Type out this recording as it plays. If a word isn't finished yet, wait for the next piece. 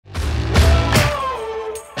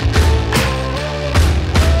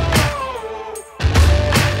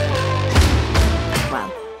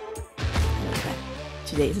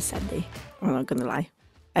Today is a sad day. I'm not gonna lie.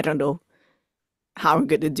 I don't know how I'm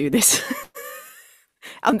gonna do this.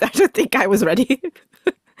 I don't think I was ready.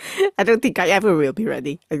 I don't think I ever will be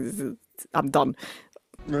ready. I'm done.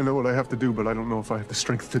 I know what I have to do, but I don't know if I have the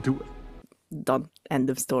strength to do it. Done.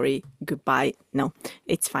 End of story. Goodbye. No,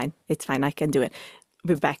 it's fine. It's fine. I can do it.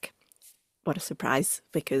 We're back. What a surprise,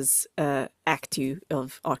 because Act 2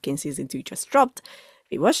 of Arcane Season 2 just dropped.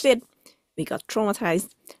 We watched it. We got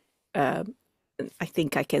traumatized. I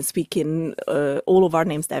think I can speak in all of our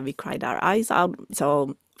names that we cried our eyes out.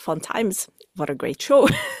 So, fun times. What a great show.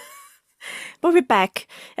 But we're back,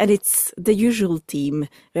 and it's the usual team.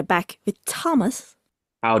 We're back with Thomas.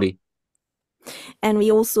 Howdy. And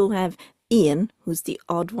we also have Ian, who's the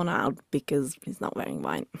odd one out because he's not wearing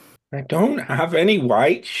white. I don't have any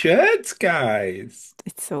white shirts, guys.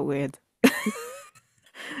 It's so weird.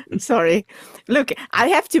 Sorry. Look, I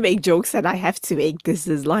have to make jokes and I have to make this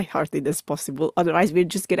as lighthearted as possible. Otherwise, we're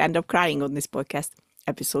just going to end up crying on this podcast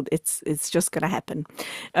episode. It's just going to happen.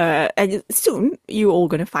 And soon, you're all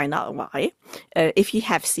going to find out why. If you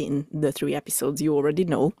have seen the 3 episodes, you already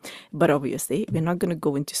know. But obviously, we're not going to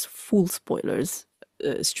go into full spoilers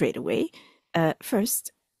straight away.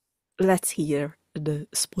 First, let's hear the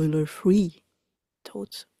spoiler-free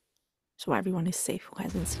thoughts, so everyone is safe who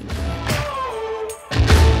hasn't seen it yet.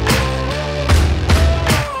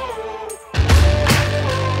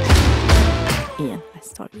 Ian, let's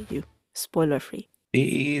start with you. Spoiler-free.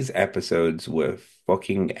 These episodes were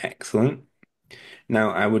fucking excellent. Now,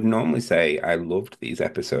 I would normally say I loved these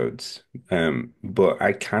episodes, but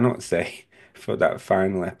I cannot say for that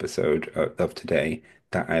final episode of today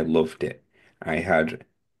that I loved it. I had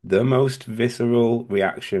the most visceral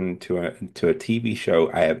reaction to a TV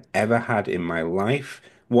show I have ever had in my life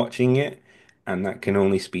watching it, and that can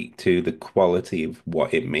only speak to the quality of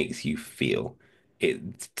what it makes you feel.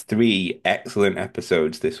 It's 3 excellent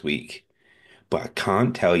episodes this week, but I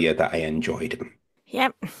can't tell you that I enjoyed them.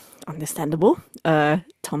 Yep, understandable.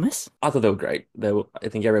 Thomas? I thought they were great. I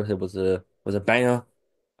think every episode was a banger.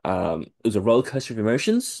 It was a roller coaster of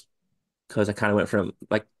emotions because I kind of went from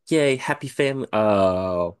like, yay, happy family.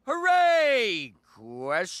 Oh, Hooray!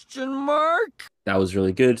 Question mark? that was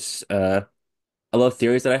really good. A lot of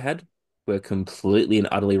theories that I had were completely and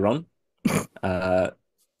utterly wrong.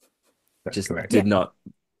 That's Just correct. did not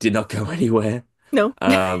go anywhere. No.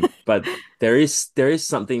 But there is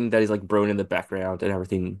something that is like brewing in the background and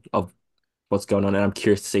everything of what's going on, and I'm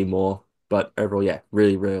curious to see more. But overall, yeah,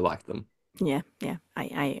 really, really like them. Yeah,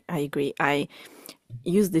 I agree. I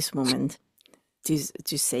use this moment to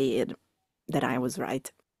say it that I was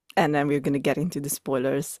right. And then we're going to get into the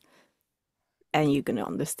spoilers, and you're going to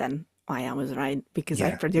understand why I was right, because I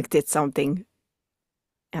Yeah. predicted something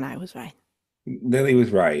and I was right. Lily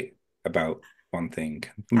was right about one thing.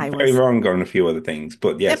 I Very was. wrong on a few other things,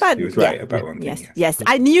 but yes, but he was yeah, right about one thing. Yes, Yes. yes.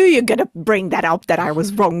 I knew you're going to bring that up, that I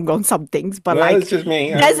was wrong on some things, but Well, like, it's just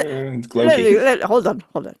me. there's- It's gloaty. hold on.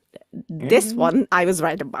 This Mhm. one I was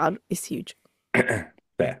right about is huge.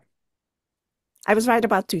 Fair. I was right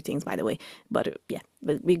about 2 things, by the way. But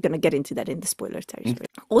but we're going to get into that in the spoiler territory.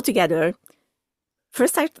 Altogether,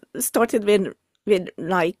 first I started with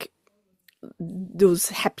like those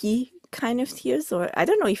happy kind of tears, or I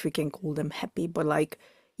don't know if we can call them happy, but like,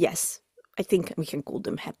 yes, I think we can call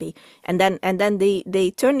them happy. And then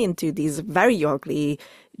they turn into these very ugly,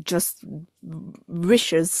 just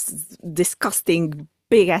vicious, disgusting,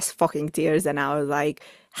 big ass fucking tears. And I was like,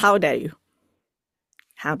 how dare you?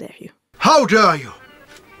 How dare you? How dare you?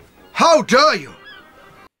 How dare you?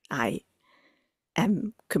 I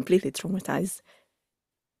am completely traumatized.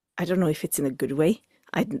 I don't know if it's in a good way.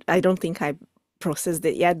 I don't think I processed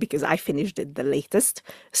it yet because I finished it the latest.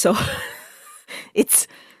 So it's...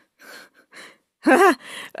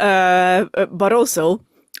 but also,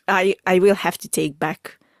 I will have to take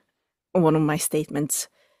back one of my statements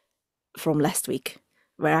from last week,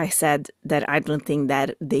 where I said that I don't think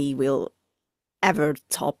that they will ever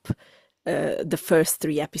top the first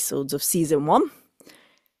 3 episodes of season 1.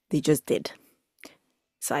 They just did.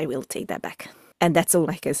 So I will take that back. And that's all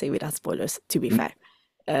I can say without spoilers, to be fair.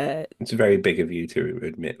 It's very big of you to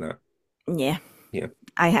admit that. Yeah. Yeah.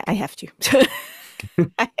 I have to.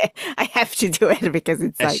 I have to do it because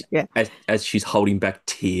it's As like, yeah. As she's holding back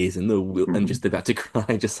tears and just about to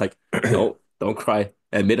cry, just like, no, don't cry.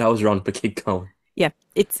 Admit I was wrong, but keep going. Yeah,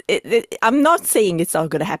 I'm not saying it's all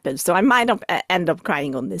going to happen. So I might end up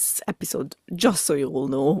crying on this episode, just so you all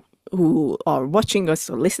know who are watching us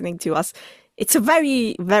or listening to us. It's a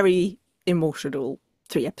very, very emotional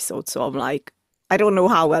 3 episodes. So I'm like, I don't know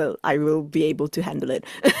how well I will be able to handle it.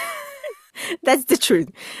 That's the truth.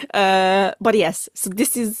 But yes, so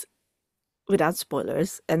this is without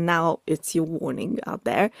spoilers, and now it's your warning out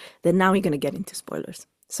there, then now we're going to get into spoilers.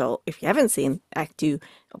 So if you haven't seen Act 2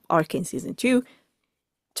 of Arcane Season 2,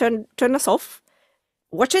 turn us off,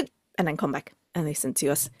 watch it, and then come back and listen to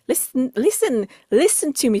us. Listen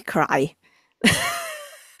to me cry.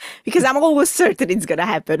 Because I'm almost certain it's going to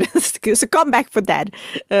happen. So come back for that.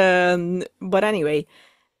 But anyway,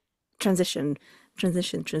 transition.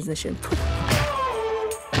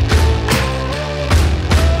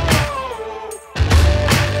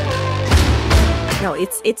 No,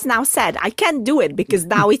 it's now said. I can't do it because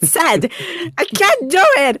now it's said. I can't do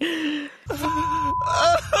it.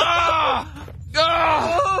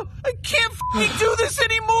 I can't do this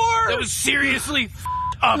anymore! That was seriously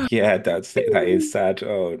up. Yeah, that is sad.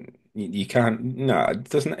 Oh, you can't. No,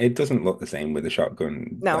 it doesn't look the same with a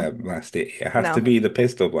shotgun blast. It has to be the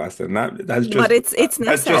pistol blast, and that's just. But it's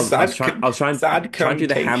not sad. I was trying to do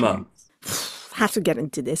the hammer. Have to get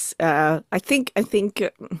into this. I think.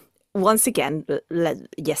 Once again,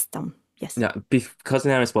 yes, Tom. Yes. No, because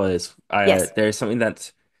now spoilers. There is something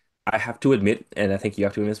that I have to admit, and I think you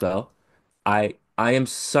have to admit as well. I am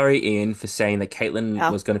sorry, Ian, for saying that Caitlyn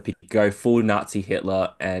was going to go full Nazi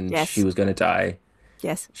Hitler and she was going to die.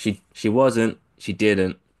 Yes. She wasn't. She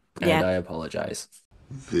didn't. And I apologize.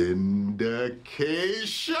 Vindication!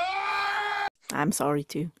 I'm sorry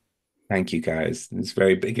too. Thank you, guys. It's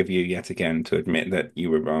very big of you yet again to admit that you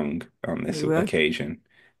were wrong on this occasion.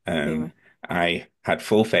 I had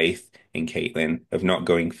full faith in Caitlyn of not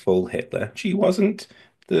going full Hitler. She wasn't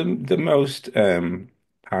the most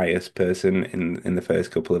pious person in the first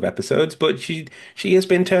couple of episodes, but she has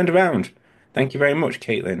been turned around. Thank you very much,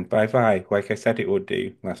 Caitlyn. Bye, like I said it would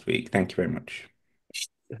do last week. Thank you very much.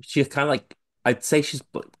 She's kind of like, I'd say she's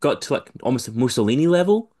got to like almost a Mussolini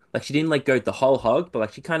level. Like she didn't like go the whole hog, but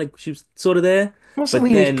like she was sort of there.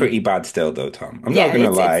 Mussolini's pretty bad still, though, Tom. I'm not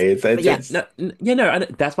gonna lie. That's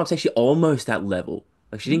what I'm saying. She almost that level.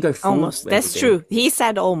 Like she didn't go full. Almost. That's true. He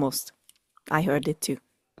said almost. I heard it too.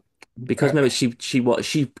 Because remember, she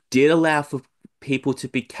did allow for people to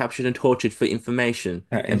be captured and tortured for information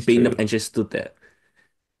and beaten up, and just stood there.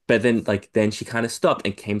 But then she kind of stopped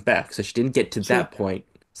and came back, so she didn't get to that point.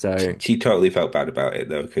 So she totally felt bad about it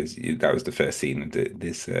though, because that was the first scene of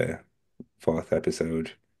this fourth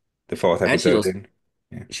episode. The fourth episode.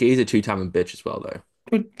 She is a two-time bitch as well, though.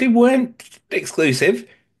 But they weren't exclusive,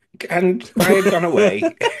 and I had gone away.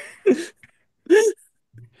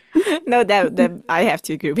 No, that I have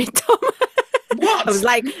to agree with Tom. What? I was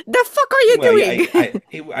like, the fuck are you doing?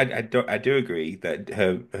 I do agree that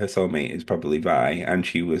her soulmate is probably Vi, and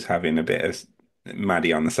she was having a bit of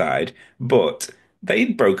Maddie on the side, but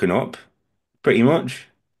they'd broken up pretty much.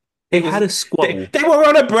 They had a squabble. They were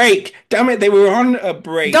on a break. Damn it, they were on a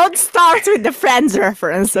break. Don't start with the Friends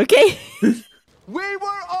reference, okay? We were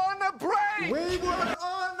on a break. We were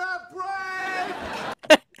on a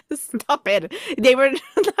break. Stop it. They were.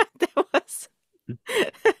 That was.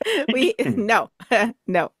 No.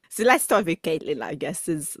 So let's start with Caitlyn. I guess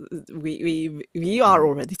we are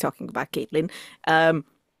already talking about Caitlyn.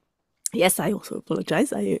 Yes, I also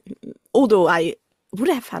apologize. Although I would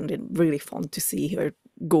have found it really fun to see her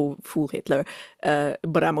go full Hitler,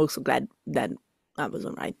 but I'm also glad that I was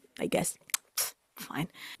alright. I guess fine.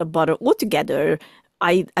 But altogether,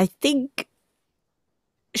 I think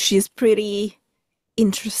she's pretty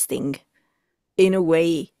interesting in a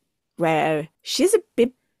way where she's a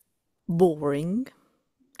bit boring,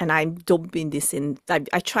 and I don't mean this in.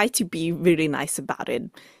 I try to be really nice about it.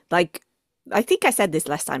 Like I think I said this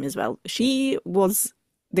last time as well. She was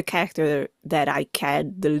the character that I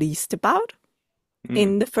cared the least about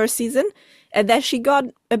in the first season, and then she got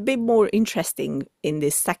a bit more interesting in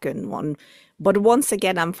this second one. But once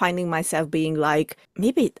again, I'm finding myself being like,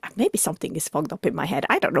 maybe something is fucked up in my head.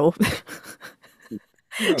 I don't know.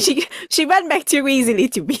 No. She went back too easily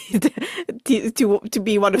to be to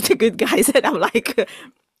be one of the good guys, and I'm like,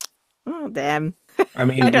 oh damn. I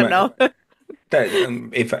mean, I don't know.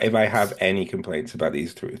 If I have any complaints about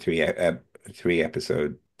these three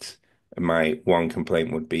episodes, my one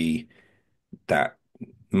complaint would be that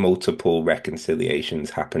multiple reconciliations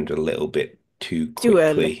happened a little bit too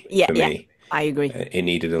quickly for me. I agree. It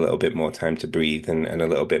needed a little bit more time to breathe and a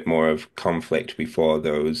little bit more of conflict before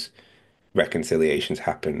those reconciliations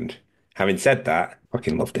happened. Having said that,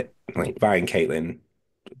 fucking loved it. Like Vi and Caitlyn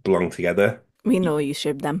belong together. We know you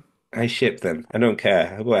ship them. I ship them. I don't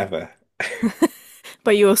care. Whatever.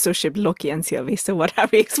 But you also ship Loki and Sylvie, so what are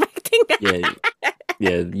we expecting?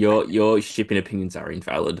 Yeah. Your shipping opinions are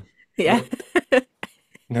invalid. Yeah.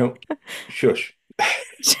 No. Shush.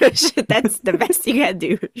 Shush. That's the best you can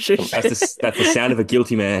do. Shush. That's the sound of a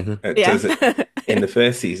guilty man. Yeah. In the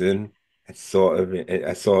first season,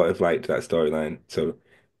 I sort of liked that storyline. So,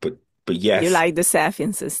 but but You yes, like the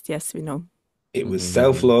self-incest, yes, we know. it was Mhm.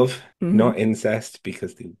 self-love, Hmm. not incest,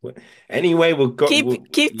 because they were. Anyway, we'll go.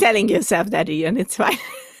 Keep telling yourself that, Ian. It's fine.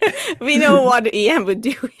 We know what Ian would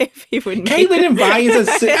do if he would make Caitlyn and Vi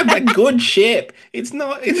is a it. good ship. It's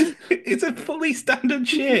not. It's a fully standard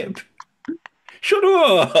ship. Shut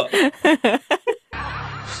up.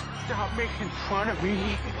 Stop making fun of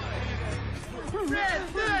me.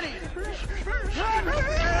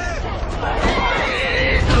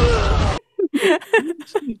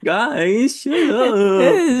 Guys, shut up.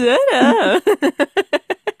 Shut up.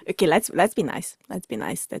 Okay, let's be nice. Let's be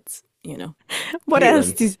nice. That's what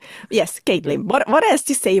else Caitlyn. to yes, Caitlyn. What else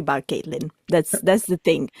to say about Caitlyn? That's the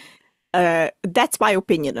thing. That's my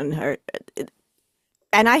opinion on her.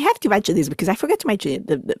 And I have to mention this because I forgot to mention it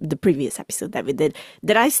the previous episode that we did.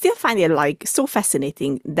 That I still find it like so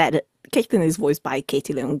fascinating that Caitlyn is voiced by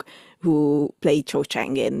Katie Leung, who played Cho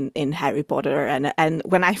Chang in Harry Potter. And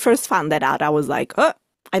when I first found that out, I was like, oh,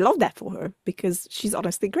 I love that for her because she's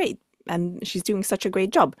honestly great and she's doing such a great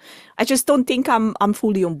job. I just don't think I'm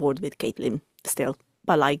fully on board with Caitlyn still,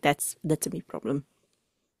 but like that's a me problem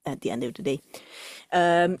at the end of the day.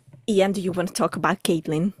 Ian, do you want to talk about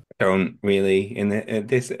Caitlyn? Don't really in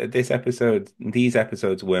this episode. These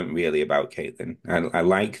episodes weren't really about Caitlyn. I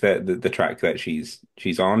like that the track that she's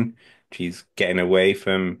on. She's getting away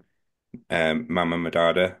from Mama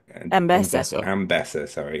Madada Ambessa. Ambessa. Ambessa,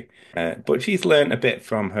 sorry. But she's learned a bit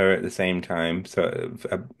from her at the same time, sort of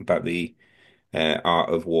about the art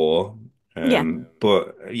of war. Yeah.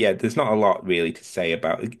 But yeah, there's not a lot really to say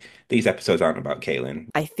about these episodes. Aren't about Caitlyn.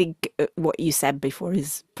 I think what you said before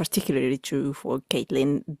is particularly true for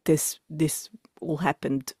Caitlyn. This all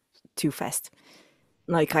happened too fast.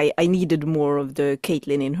 Like I needed more of the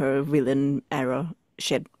Caitlyn in her villain era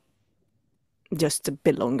shit, just a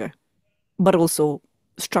bit longer. But also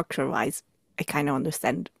structure wise, I kind of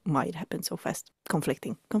understand why it happened so fast.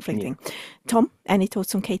 Conflicting. Yeah. Tom, any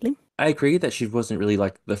thoughts on Caitlyn? I agree that she wasn't really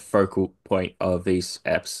like the focal point of these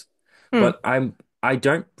apps, Hmm. but I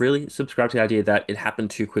don't really subscribe to the idea that it happened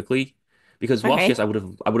too quickly. Because whilst Okay. yes, I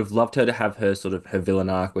would have loved her to have her sort of her villain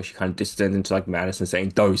arc where she kind of descends into like madness and saying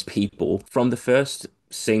those people. From the first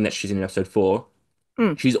scene that she's in episode 4,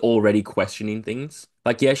 Hmm. she's already questioning things.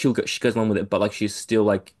 Like yeah, she goes along with it, but like she's still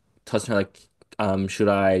like touching her like should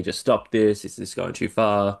I just stop this? Is this going too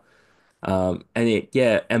far?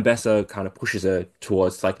 Yeah, Ambessa kind of pushes her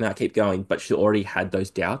towards like, no, keep going. But she already had those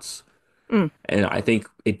doubts. Hmm. And I think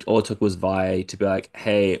it all it took was Vi to be like,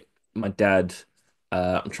 hey, my dad,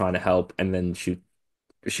 I'm trying to help. And then she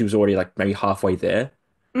was already like maybe halfway there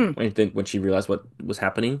Hmm. when she realized what was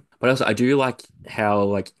happening. But also I do like how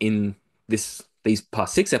like in these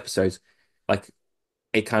past 6 episodes, like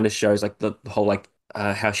it kind of shows like the whole like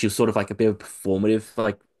how she was sort of like a bit of a performative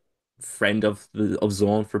like friend of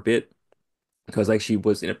Zaun for a bit because like she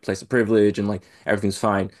was in a place of privilege and like everything's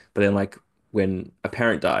fine. But then like when a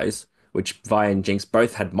parent dies, which Vi and Jinx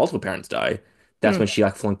both had multiple parents die, that's Hmm. when she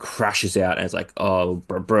like full on crashes out and it's like, oh,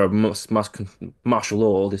 bruh, must martial law,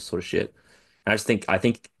 all this sort of shit. And I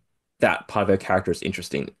think that part of her character is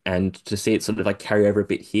interesting, and to see it sort of like carry over a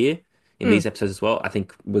bit here in Hmm. these episodes as well, I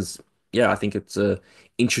think was yeah, I think it's a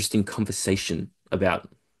interesting conversation about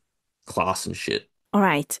class and shit. All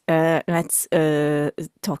right, let's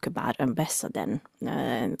talk about Ambessa then.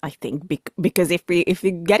 I think because if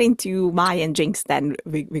we get into Mai and Jinx, then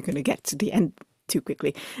we're gonna get to the end too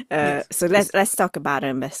quickly. Yes. So let's talk about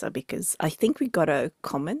Ambessa because I think we got a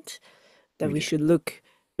comment that We we do. should look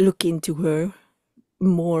into her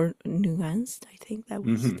more nuanced. I think that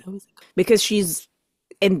was because she's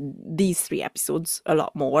in these 3 episodes a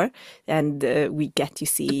lot more, and we get to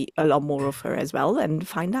see a lot more of her as well and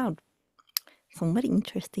find out some very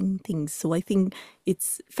interesting things. So I think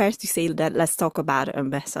it's fair to say that let's talk about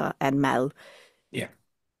Ambessa and Mel Yeah. Together.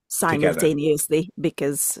 simultaneously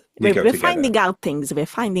because They we're, go we're together. finding out things. We're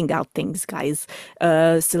finding out things, guys.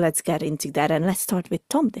 So let's get into that and let's start with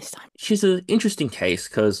Tom this time. She's an interesting case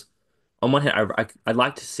because on one hand, I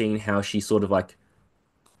like to see how she sort of like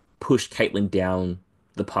pushed Caitlyn down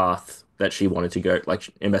the path that she wanted to go, like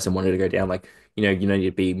MSN wanted to go down, like you need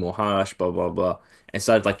to be more harsh, blah blah blah, and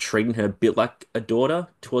started like treating her a bit like a daughter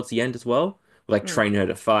towards the end as well, like Mm, training her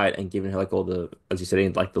to fight and giving her like all the, as you said,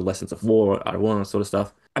 in like the lessons of war, out of war, and sort of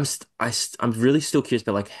stuff. I'm really still curious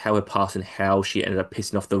about like how her past and how she ended up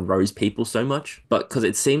pissing off the Rose people so much, but because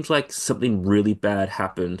it seems like something really bad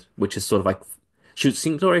happened, which is sort of like she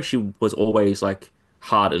seems already she was always like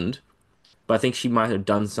hardened, but I think she might have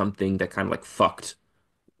done something that kind of like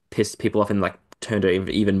pissed people off and like turned her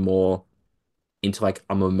even more into like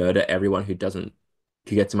I'm gonna murder everyone who gets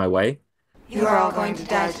in my way. You are all going to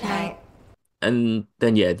die tonight. And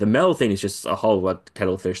then yeah, the Mel thing is just a whole lot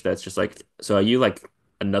kettle of fish that's just like, so are you like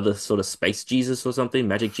another sort of space Jesus or something,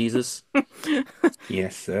 magic Jesus?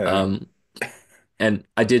 Yes, sir. Um, and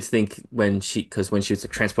I did think because when she was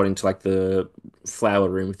transporting to like the flower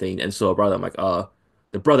room thing and saw her brother, I'm like, oh,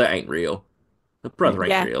 the brother ain't real. The brother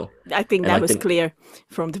ain't Yeah, real. I think And that like was then clear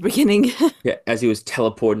from the beginning. yeah, as he was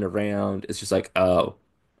teleporting around, it's just like, oh,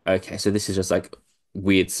 okay, so this is just like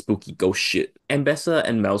weird, spooky ghost shit. Ambessa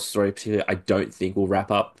and Mel's story, particularly, I don't think will wrap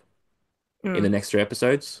up in the Mm, next 3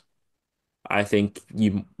 episodes. I think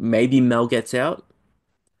you maybe Mel gets out,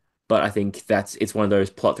 but I think it's one of those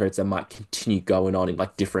plot threads that might continue going on in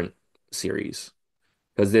like different series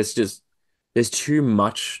because there's too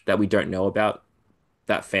much that we don't know about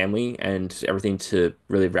that family and everything to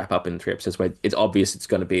really wrap up in 3 episodes where it's obvious it's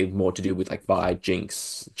going to be more to do with like Vi,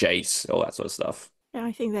 Jinx, Jace, all that sort of stuff. yeah,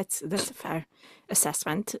 I think that's a fair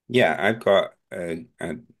assessment. Yeah, I've got a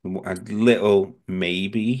little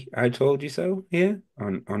maybe I told you so here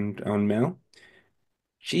on Mel.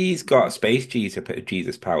 She's got space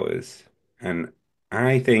Jesus powers, and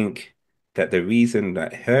I think that the reason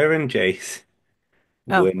that her and Jace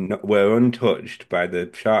Oh, were untouched by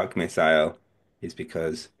the shark missile is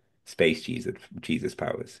because space Jesus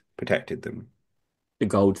powers protected them. The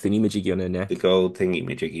gold thingy majiggy on her The neck. gold thingy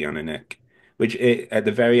majiggy on her neck, which at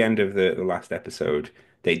the very end of the last episode,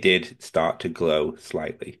 they did start to glow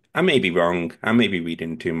slightly. I may be wrong. I may be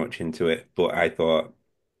reading too much into it, but I thought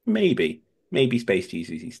maybe space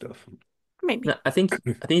Jesus stuff. maybe. No, I think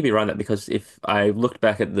you'd be right on that because if I looked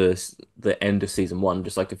back at the end of season one,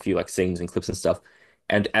 just like a few like scenes and clips and stuff,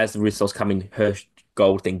 and as the results come in, her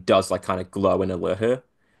gold thing does like kind of glow and alert her.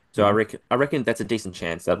 So I reckon that's a decent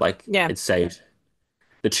chance that like Yeah, it saved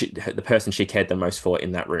the person she cared the most for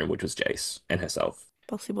in that room, which was Jace and herself.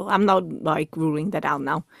 possible. I'm not like ruling that out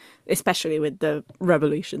now, especially with the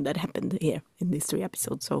revelation that happened here in these 3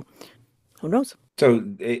 episodes. So who knows? So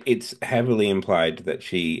it's heavily implied that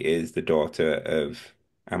she is the daughter of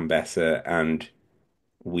Ambessa and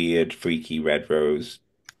weird, freaky Red Rose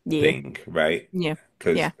Yeah, thing, right? yeah,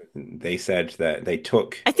 Because yeah. they said that they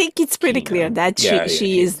took I think it's pretty clear Kino. that Yeah, she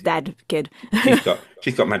she is is. that kid. She's got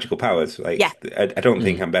magical powers. Yeah, Like I don't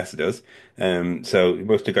think Mm. Ambessa does. So you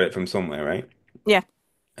must have got it from somewhere, right? yeah.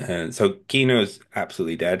 So Kino's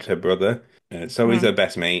absolutely dead. Her brother. So is Mm, her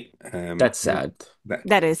best mate. That's sad. That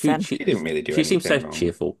that is She sad. she she didn't really do she seems so anything wrong.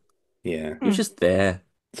 cheerful. Yeah. She was Mm, just there.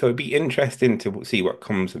 So it'd be interesting to see what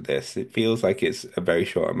comes of this. It feels like it's a very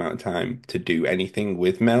short amount of time to do anything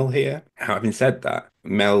with Mel here. Having said that,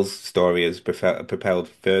 Mel's story has propelled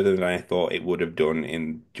further than I thought it would have done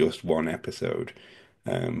in just one episode,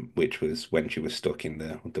 which was when she was stuck in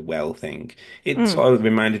the well thing. It mm. sort of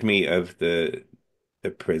reminded me of the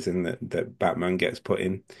prison that Batman gets put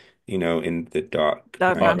in, in the Dark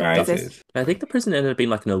Dark Knight Oh, Knight duh. Rises. Rises. I think the prison ended up being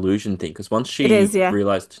like an illusion thing because once It she is, yeah,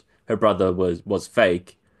 realized her brother was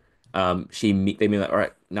fake, they mean like, all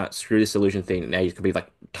right, no, screw this illusion thing. Now you can be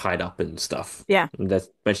like tied up and stuff. yeah. And that's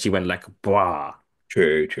when she went like, blah.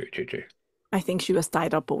 True, true, true, true. I think she was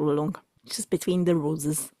tied up all along, just between the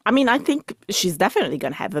roses. I mean, I think she's definitely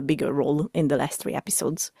going to have a bigger role in the last 3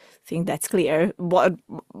 episodes. I think that's clear. What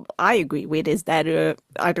I agree with is that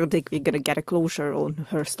I don't think we're going to get a closure on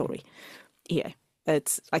her story here.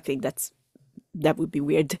 I think that would be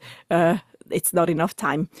weird. It's not enough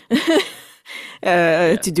time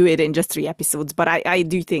Yeah. to do it in just 3 episodes. But I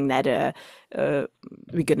do think that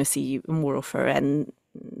we're going to see more of her, and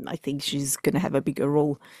I think she's going to have a bigger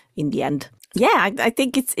role in the end. Yeah, I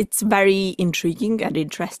think it's very intriguing and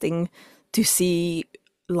interesting to see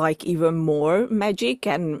like even more magic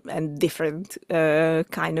and different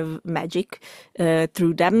kind of magic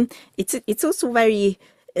through them. It's also very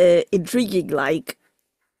intriguing. Like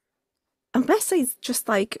Ambessa is just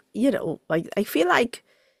like like I feel like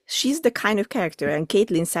she's the kind of character, and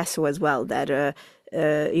Caitlyn says so as well, that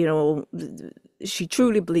she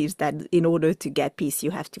truly believes that in order to get peace,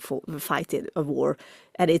 you have to fight a war,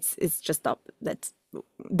 and it's just up.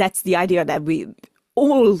 That's the idea that we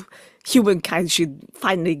all humankind should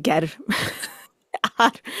finally get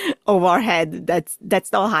out of our head.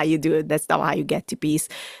 That's not how you do it. That's not how you get to peace.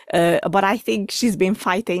 But I think she's been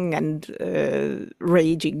fighting and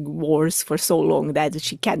raging wars for so long that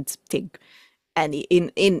she can't think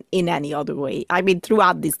in any other way. I mean,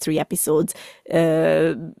 throughout these 3 episodes,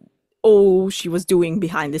 all she was doing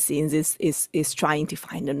behind the scenes is trying to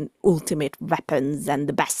find an ultimate weapons and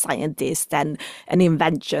the best scientists and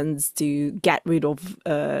inventions to get rid of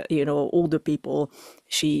all the people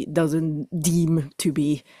she doesn't deem to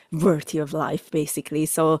be worthy of life, basically.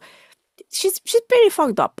 So she's pretty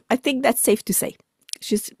fucked up. I think that's safe to say.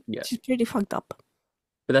 She's Yeah. she's pretty fucked up.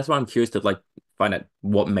 But that's why I'm curious to like find out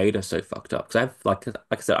what made her so fucked up. Because I've like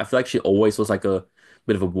I said, I feel like she always was like a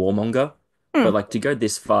bit of a warmonger. But Mm. like to go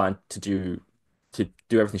this far and to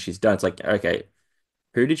do everything she's done, it's like, okay,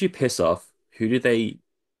 who did you piss off? Who did they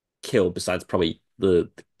kill besides probably the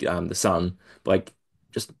son? Like,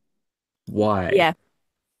 just why? Yeah,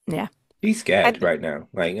 yeah. She's scared And right now.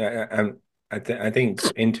 Like I think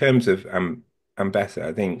in terms of Ambessa,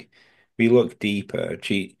 I think we look deeper.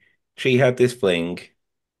 She had this fling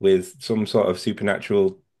with some sort of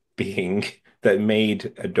supernatural being that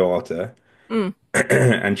made a daughter, mm,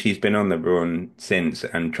 and she's been on the run since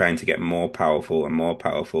and trying to get more powerful and more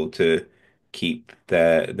powerful to keep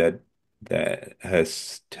her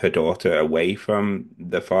daughter away from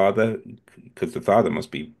the father because the father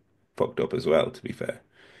must be fucked up as well, to be fair.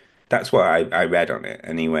 That's what I read on it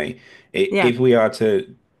anyway. yeah, If we are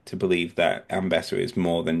to believe that Ambessa is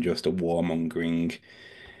more than just a warmongering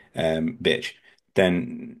bitch,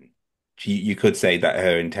 then you could say that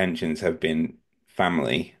her intentions have been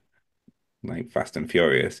family, like Fast and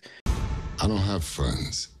Furious. I don't have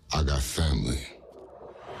friends. I got family.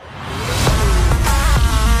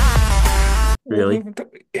 Really?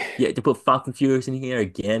 Yeah, to put Fast and Furious in here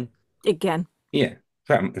again. again, Yeah,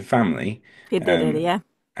 family. he did it. Um, Yeah.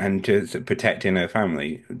 and just protecting her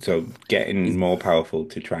family, so getting Is more powerful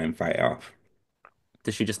to try and fight it off.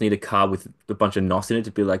 Does she just need a car with a bunch of NOS in it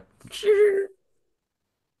to be like,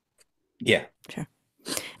 Yeah. Sure.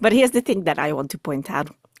 But here's the thing that I want to point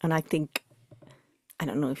out, and I think, I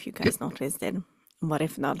don't know if you guys noticed it, but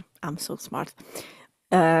if not, I'm so smart.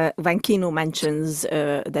 When Kino mentions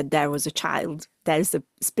that there was a child, there's a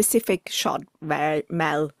specific shot where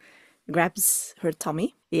Mel grabs her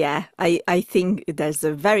tummy. Yeah, I think there's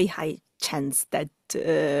a very high chance that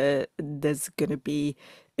there's gonna be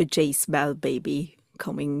a Jace Mel baby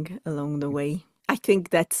coming along the way. I think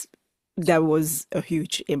there was a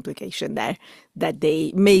huge implication there that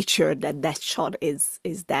they made sure that that shot is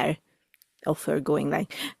there of her going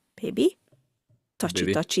like, baby, touchy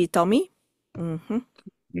Baby. touchy tummy. Mm-hmm.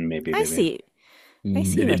 Maybe, I maybe. see. I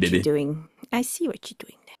see what you're doing. I see what you're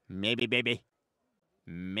doing there. Maybe, baby.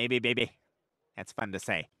 Maybe, baby. That's fun to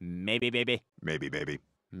say. Maybe, baby. Maybe, baby.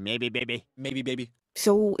 Maybe, baby. maybe, baby?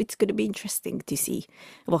 So it's going to be interesting to see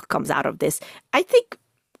what comes out of this. I think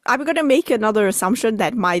I'm going to make another assumption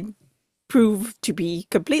that might prove to be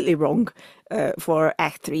completely wrong for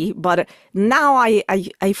Act 3. But now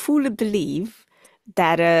I fully believe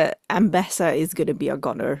that Ambessa is going to be a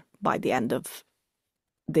gunner by the end of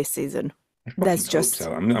this season. I fucking That's hope just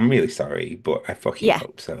so. I'm really sorry, but I fucking Yeah.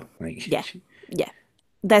 hope so. Like, Yeah. Yeah.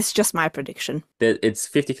 That's just my prediction. It's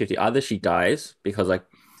 50-50. Either she dies because like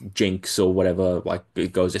Jinx or whatever, like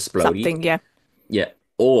it goes explodey. Something, yeah. Yeah.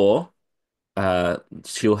 Or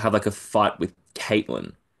she'll have like a fight with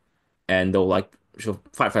Caitlyn and she'll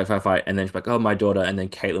fight, and then she's like, oh, my daughter, and then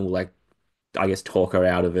Caitlyn will like, I guess, talk her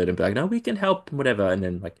out of it and be like, no, we can help, whatever, and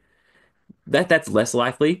then like that's less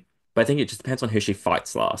likely, but I think it just depends on who she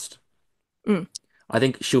fights last. Mm. I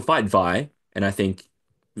think she'll fight Vi, and I think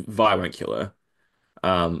Vi won't kill her.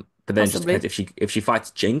 But then it just Possibly. depends if she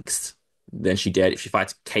fights Jinx, then she dead. If she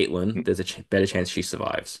fights Caitlyn, there's a better chance she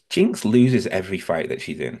survives. Jinx loses every fight that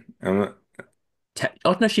she's in. Oh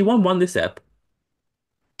no, she won one this ep.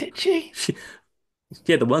 Did she?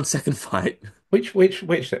 Yeah, the 1 second fight. Which fight?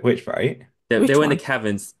 They Which were in the one?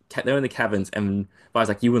 caverns. They were in the caverns, and Vi's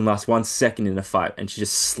like, "You wouldn't last 1 second in a fight," and she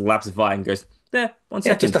just slaps Vi and goes, "There, 1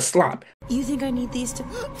 Yeah, second." just a slap. You think I need these to...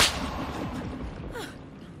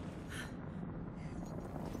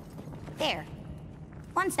 There.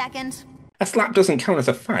 1 second. A slap doesn't count as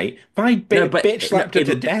a fight. Vi No, but bitch slapped her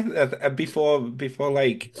to it- death before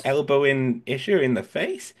like elbowing Isha in the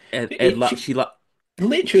face. She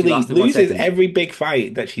literally lasted 1 loses second. every big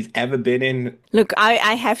fight that she's ever been in. Look,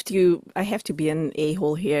 I have to be an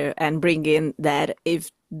a-hole here and bring in that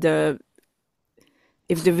if the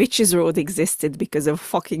Witches Road existed because of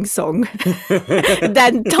fucking song,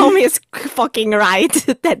 then Tom is fucking right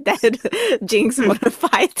that Jinx won a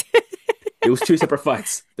fight. It was 2 separate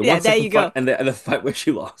fights. The Yeah, 1 there second you go. fight and the fight where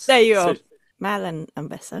she lost. There you go. So, Mal and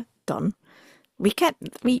Ambessa, done. We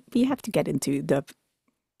have to get into the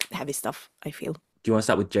heavy stuff, I feel. do you want to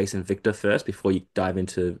start with Jason Victor first before you dive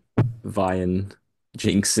into Vi and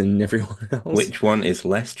Jinx and everyone else? Which one is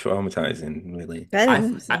less traumatizing, really?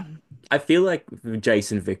 I feel like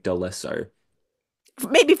Jason Victor less so.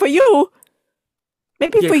 Maybe for you.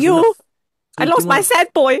 Maybe Yeah, for 'cause you. I we lost didn't my wanna-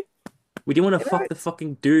 sad boy. We didn't want to fuck the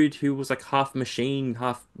fucking dude who was like half machine,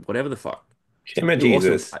 half whatever the fuck. Shimmer You also-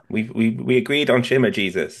 Jesus. We agreed on Shimmer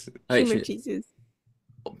Jesus. Like, Shimmer Jesus.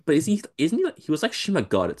 but isn't he like he was like Shimmer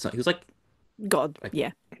God? It's not. He was like God, Like,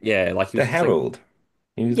 yeah, yeah, like he The was just like, Herald.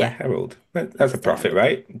 He was the yeah, Herald. That's he's a prophet, terrible.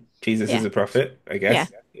 right? Jesus is Yeah, a prophet, I yeah.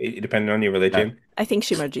 guess, depending on your yeah, religion. I think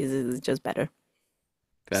Shimmer Jesus is just better.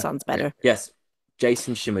 yeah. Sounds Okay. better. Yes,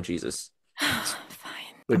 Jason Shimmer Jesus.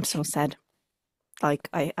 Fine. I'm so Which sad. Like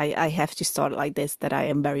I have to start like this that I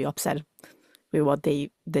am very upset with what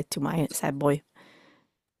they did to my sad boy.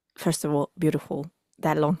 First of all, beautiful.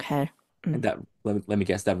 That long hair. and that let me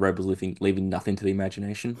guess that robe was leaving nothing to the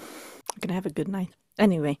imagination. I'm gonna have a good night.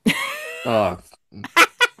 Anyway. Oh,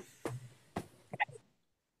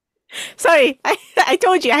 Sorry, I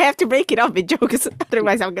told you I have to break it up with jokes,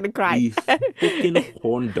 otherwise I'm gonna cry. you fucking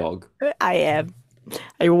horn dog. I am.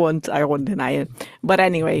 I won't deny it. But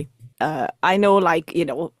anyway, I know, like,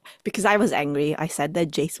 because I was angry, I said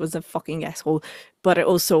that Jace was a fucking asshole, but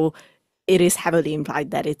also it is heavily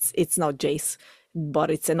implied that it's not Jace, but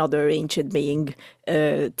it's another ancient being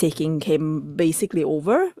taking him basically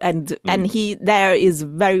over, and he there is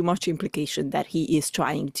very much implication that he is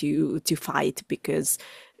trying to fight because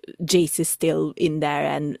Jace is still in there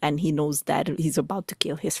and he knows that he's about to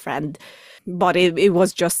kill his friend. But it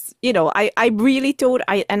was just, I really thought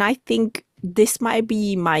and I think this might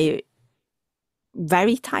be my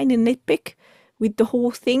very tiny nitpick with the whole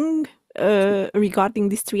thing regarding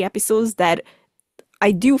these 3 episodes, that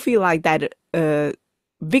I do feel like that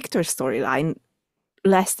Victor's storyline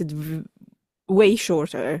lasted way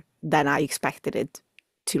shorter than I expected it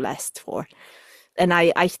to last for. And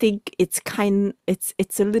I think it's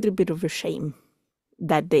a little bit of a shame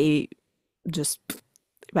that they just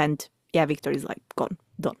went, yeah, Victor is like gone,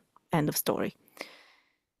 done, end of story.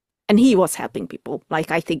 And he was helping people.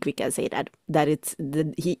 Like, I think we can say that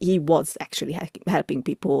he was actually helping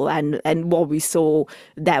people, and what we saw,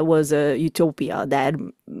 that was a utopia that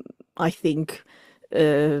I think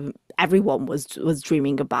everyone was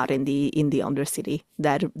dreaming about in the Undercity,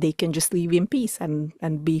 that they can just live in peace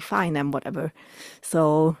and be fine and whatever.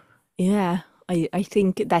 So yeah, I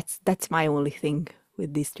think that's my only thing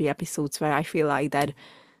with these 3 episodes, where I feel like that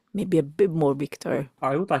maybe a bit more Victor.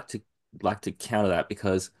 I would like to counter that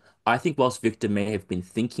because I think whilst Victor may have been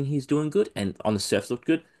thinking he's doing good and on the surface looked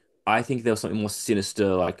good, I think there was something more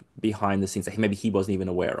sinister like behind the scenes that maybe he wasn't even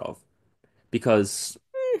aware of. Because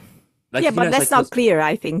like Yeah, if you but notice that's like not 'cause, clear,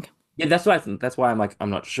 I think. yeah, that's why that's why I'm like I'm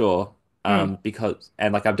not sure. Mm, Because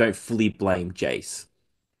and like I don't fully blame Jace.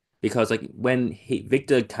 Because like when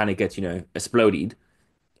Victor kind of gets, exploded,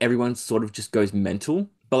 everyone sort of just goes mental.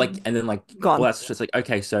 But like and then like all gone. that's just like,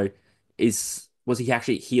 okay, so was he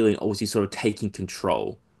actually healing or was he sort of taking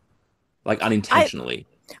control? Like I unintentionally.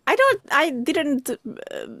 I didn't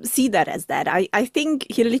see that as that. I think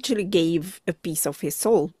he literally gave a piece of his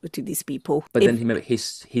soul to these people. But then If remember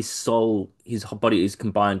his soul, his body is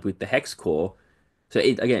combined with the hex core. So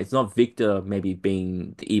again, it's not Victor maybe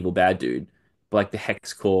being the evil bad dude, but like the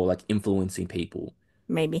hex core like influencing people.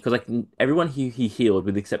 maybe. Because like everyone he healed,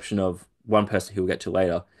 with the exception of one person who we'll get to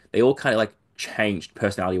later, they all kind of like changed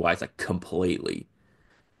personality wise like completely.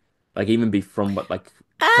 Like even be from what like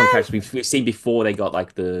from Um, characters we've seen before they got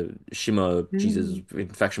like the Shimmer Jesus Mm.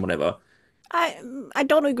 infection, whatever. I I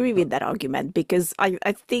don't agree with that argument, because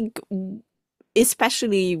I think,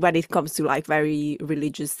 especially when it comes to like very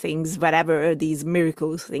religious things, whenever these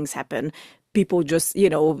miracles things happen, people just,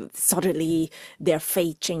 suddenly their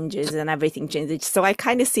faith changes and everything changes. So I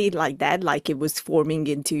kind of see it like that, like it was forming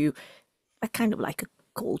into a kind of like a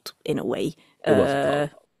cult in a way. It was a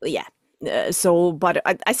cult. Yeah. So, but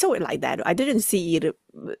I saw it like that. I didn't see it,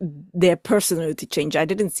 their personality change. I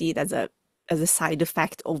didn't see it as a side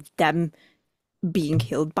effect of them being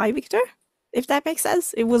killed by Victor, if that makes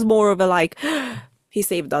sense. It was more of a like, he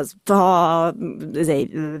saved us.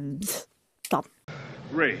 Stop.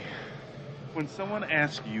 Ray, when someone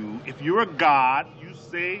asks you if you're a god, you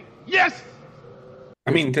say yes!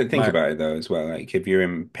 I mean, to think My, about it though, as well, like if you're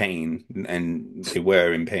in pain, and they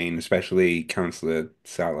were in pain, especially Counselor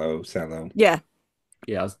Sallow, Yeah,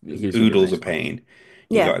 yeah, he was gonna be the oodles of next one. pain.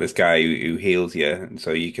 You yeah. got this guy who heals you, and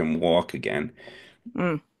so you can walk again.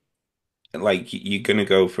 Mm, Like you're gonna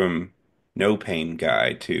go from no pain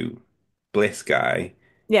guy to bliss guy.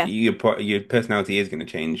 yeah, Your personality is gonna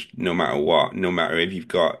change no matter what, no matter if you've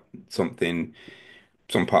got something,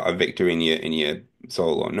 some part of Victor in your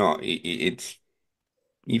soul or not. It's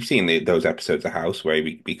you've seen those episodes of House where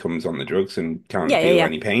he becomes on the drugs and can't yeah, yeah, feel yeah,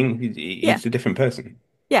 any pain. yeah, He's a different person.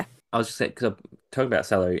 yeah. I was just saying because I'm talking about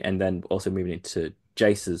salary and then also moving into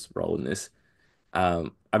Jace's role in this. I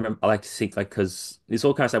remember I like to see like because this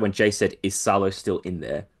all kind of like when Jace said, "Is Salo still in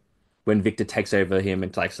there?" When Victor takes over him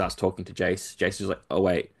and like starts talking to Jace, Jace is like, "Oh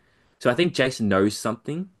wait." So I think Jason knows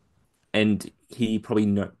something, and he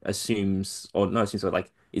probably assumes or no assumes or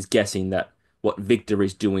like is guessing that what Victor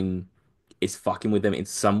is doing is fucking with them in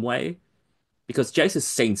some way. Because Jace has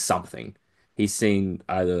seen something. He's seen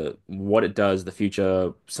either what it does, the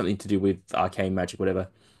future, something to do with arcane magic, whatever.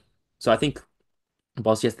 So I think,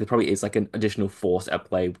 whilst yes, there probably is like an additional force at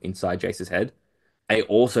play inside Jace's head, I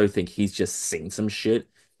also think he's just seen some shit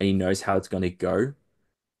and he knows how it's going to go.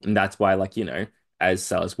 And that's why, like, as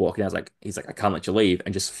Sal's walking out, he's like, I can't let you leave,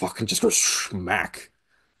 and just fucking just goes smack,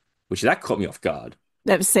 which that caught me off guard.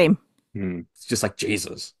 That was same. It's just like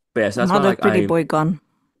Jesus. But yeah, so that's why, Another like, pretty boy gone.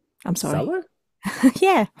 I'm sorry. Salo?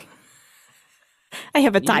 Yeah. I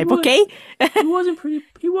have a He type, was- okay? He wasn't pretty.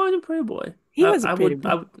 He wasn't pretty boy. He was a I pretty would.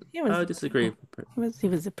 boy. I would disagree. He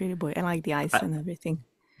was a pretty boy. I like the eyes I, and everything.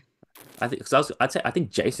 I think. Cause I'd say. I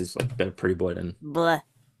think Jace is like a pretty boy then. Blah.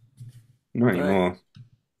 Not anymore.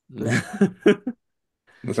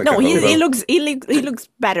 Looks like No, a he hobo. he looks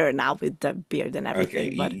better now with the beard and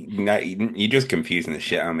everything. Okay, But you're just confusing the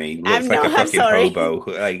shit out of me. I'm Looks like a I'm fucking sorry. hobo.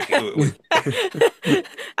 Like,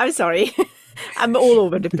 I'm sorry. I'm all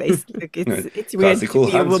over the place. Like, it's weird to classical be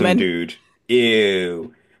a handsome woman. dude.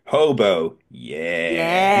 Ew. Hobo.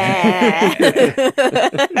 Yeah.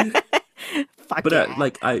 Fuck But yeah.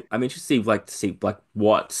 like, I'm interested to see like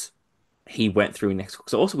what he went through next.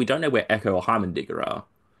 So also, we don't know where Echo or Heimendigger are.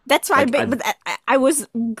 That's why. Like, But I was.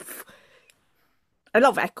 I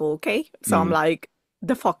love Echo. Okay, so I'm like,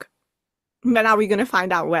 the fuck. When are we gonna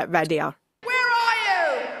find out where they are? Where are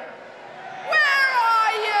you? Where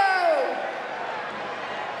are you?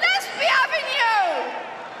 Let's be having you!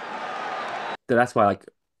 So that's why, like,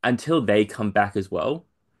 until they come back as well,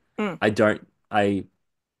 we don't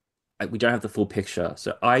have the full picture.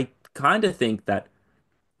 So I kind of think that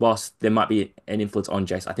whilst there might be an influence on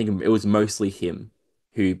Jace, I think it was mostly him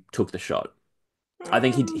who took the shot. I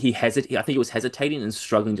think I think he was hesitating and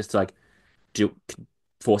struggling just to like do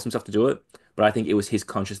force himself to do it. But I think it was his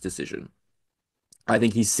conscious decision. I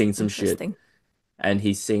think he's seen some shit Interesting. and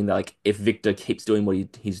he's seen that like if Victor keeps doing what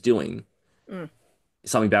he's doing,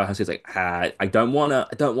 something about him says like, I don't wanna,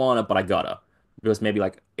 but I gotta. Because maybe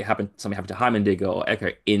like something happened to Heimendigger or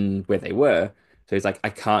Echo in where they were. So he's like, I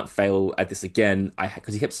can't fail at this again.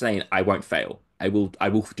 Because he kept saying, I won't fail. I will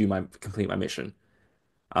complete my mission.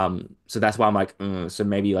 So that's why I'm like, so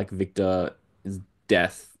maybe like Victor's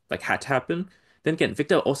death like had to happen. Then again,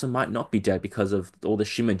 Victor also might not be dead because of all the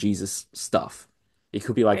Shimmer Jesus stuff. It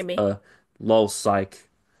could be like Maybe. a lol psych.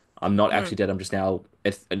 I'm not actually dead. I'm just now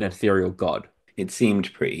an ethereal god. it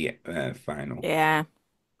seemed pretty final. Yeah.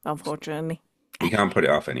 Unfortunately. We can't put it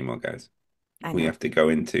off anymore, guys. I We know. have to go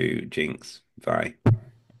into Jinx, Vi,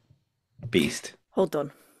 Beast. Hold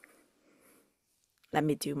on. Let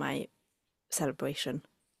me do my celebration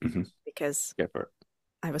because Go for it.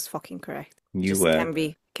 I was fucking correct. You Just were.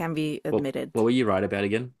 can be admitted. What were you right about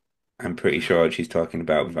again? I'm pretty sure she's talking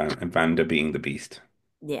about Vanda being the Beast.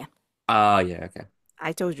 Yeah. Ah, yeah, okay.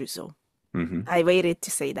 I told you so. Hmm I waited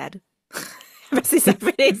to say that. But since I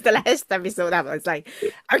finished the last episode, I was like,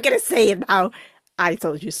 I'm gonna say it now. I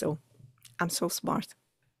told you so. I'm so smart.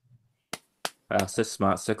 Wow, so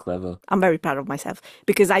smart, so clever. I'm very proud of myself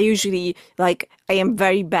because I usually I am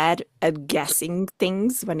very bad at guessing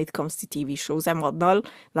things when it comes to TV shows and whatnot.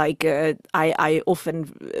 I often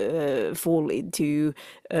fall into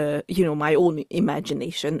my own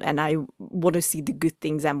imagination and I want to see the good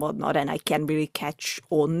things and whatnot, and I can really catch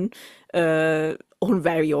on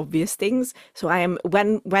very obvious things. So I am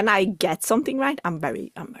when I get something right, I'm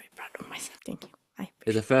very proud of myself. Thank you.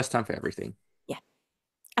 It's the first time for everything.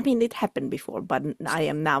 I mean, it happened before, but I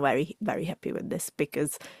am now very, very happy with this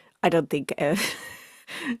because I don't think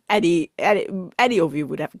any of you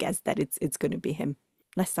would have guessed that it's going to be him.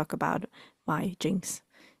 Let's talk about my Jinx,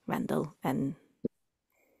 Randall, and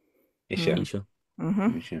Isha. Isha.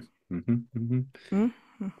 Isha.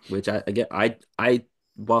 Which I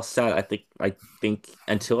while sad, I think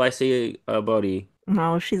until I see her body,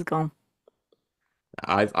 no, she's gone.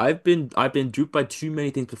 I've been duped by too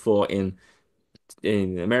many things before in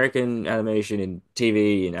American animation, in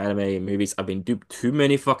TV, in anime, in movies. I've been duped too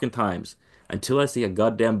many fucking times. Until I see a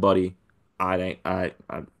goddamn body, I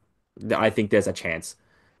don't. I think there's a chance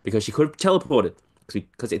because she could have teleported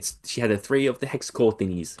because she had three of the hex core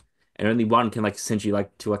thingies, and only one can like send you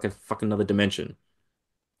like to like a fucking another dimension.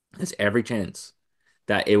 There's every chance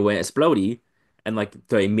that it went explodey, and like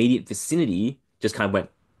the immediate vicinity just kind of went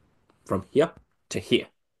from here to here.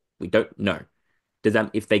 We don't know. Does that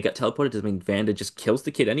if they get teleported, does that mean Vanda just kills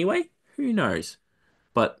the kid anyway? Who knows?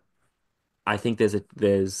 But I think there's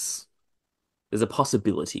a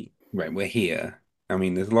possibility. Right, we're here. I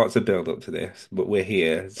mean, there's lots of build up to this, but we're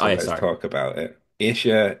here, so Oh yeah, let's sorry. talk about it.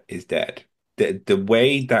 Isha is dead. The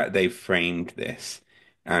way that they framed this,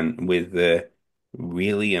 and with the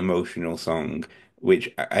really emotional song,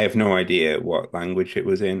 which I have no idea what language it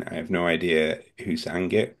was in. I have no idea who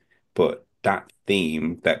sang it, but that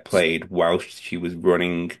theme that played whilst she was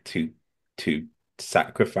running to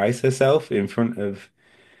sacrifice herself in front of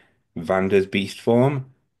Vanda's beast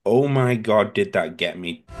form. Oh my God, did that get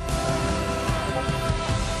me?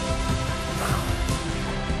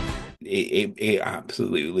 It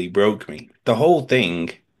absolutely broke me. The whole thing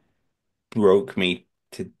broke me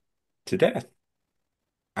to death.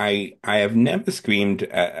 I have never screamed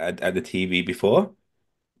at the TV before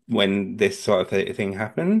when this sort of thing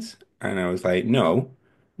happens, and I was like, no,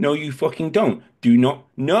 no, you fucking don't. Do not,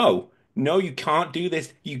 no, no, you can't do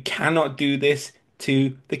this. You cannot do this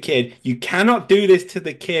to the kid. You cannot do this to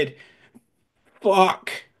the kid.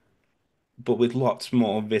 Fuck. But with lots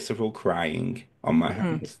more visceral crying on my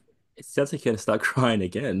hands. It sounds like you're gonna start crying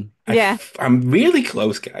again. Yeah, I'm really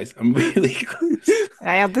close, guys. I'm really close.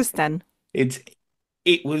 I understand. It's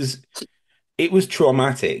it was it was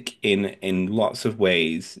traumatic in lots of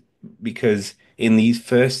ways because in these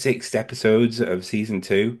first 6 episodes of season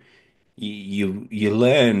 2, you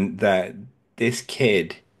learn that this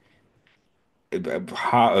kid, a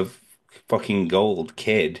heart of fucking gold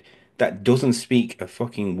kid that doesn't speak a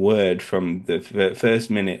fucking word from the first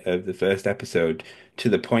minute of the first episode to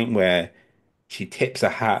the point where she tips a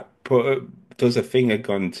hat, does a finger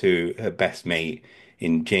gun to her best mate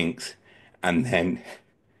in Jinx, and then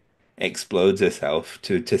explodes herself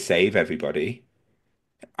to save everybody.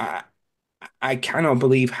 I I cannot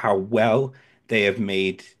believe how well they have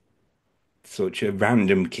made such a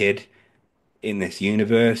random kid in this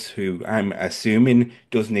universe who I'm assuming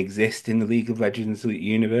doesn't exist in the League of Legends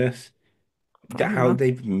universe. Oh, How well.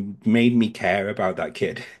 they've made me care about that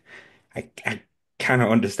kid. I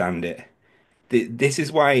cannot understand it. This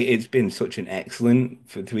is why it's been such an excellent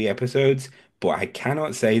for 3 episodes, but I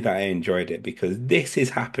cannot say that I enjoyed it because this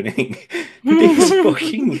is happening. This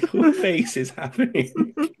fucking your face is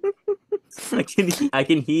happening. I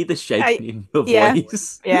can hear the shaking in your Yeah,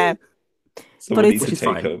 voice. yeah. Someone it's- needs to Which is take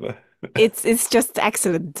fine. over. It's just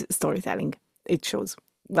excellent storytelling. It shows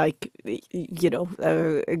like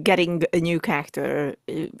getting a new character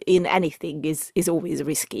in anything is always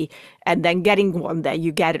risky, and then getting one that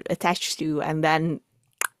you get attached to, and then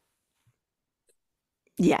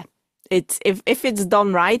yeah, it's if it's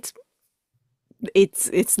done right,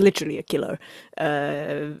 it's literally a killer.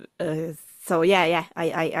 So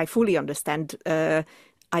I fully understand.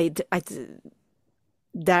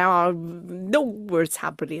 There are no words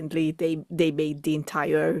how brilliantly they made the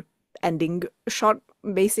entire ending shot,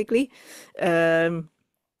 basically.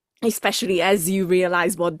 Especially as you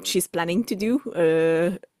realize what she's planning to do,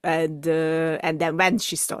 and then when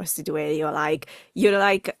she starts to do it, you're like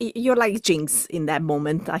Jinx in that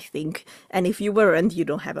moment, I think. And if you weren't, you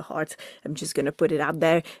don't have a heart. I'm just gonna put it out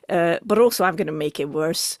there. But also, I'm gonna make it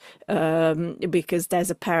worse, because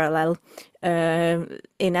there's a parallel.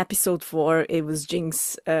 In episode 4, it was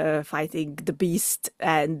Jinx fighting the beast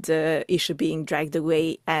and Isha being dragged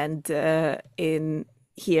away, and in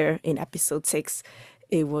episode 6.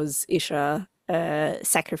 It was Isha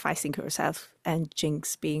sacrificing herself and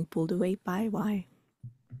Jinx being pulled away by Y.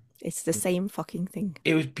 It's the same fucking thing.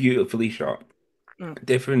 It was beautifully shot.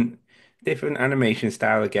 Different animation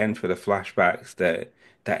style again for the flashbacks that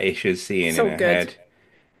Isha's seeing So in her good. head.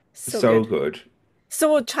 So So good. good.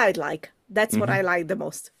 So childlike. That's what I like the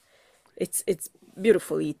most. It's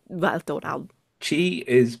beautifully well thought out. She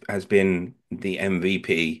has been the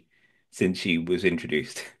MVP since she was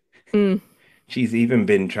introduced. She's even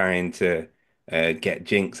been trying to get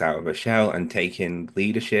Jinx out of her shell and taking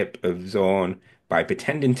leadership of Zaun by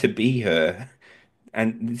pretending to be her.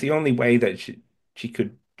 And it's the only way that she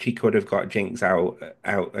could have got Jinx out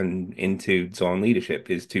and into Zaun leadership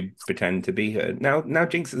is to pretend to be her. Now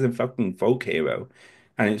Jinx is a fucking folk hero,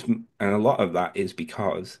 and a lot of that is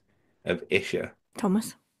because of Isha.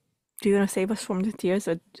 Thomas, do you want to save us from the tears,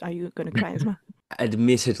 or are you going to cry as well?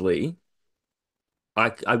 Admittedly, I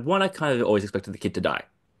kind of always expected the kid to die.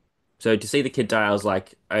 So to see the kid die, I was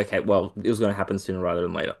like, okay, well, it was going to happen sooner rather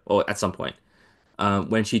than later, or at some point.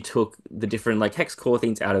 When she took the different like hex core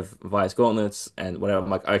things out of Vi's gauntlets and whatever, I'm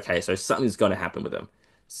like, okay, so something's going to happen with them.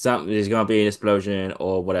 There's going to be an explosion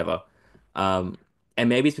or whatever. And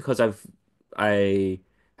maybe it's because I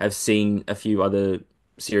have seen a few other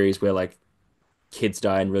series where like kids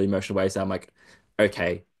die in really emotional ways. And I'm like,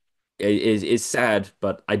 okay, it's sad,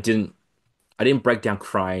 but I didn't break down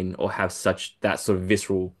crying or have that sort of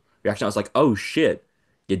visceral reaction. I was like, oh shit,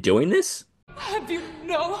 you're doing this? Have you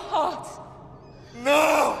no heart?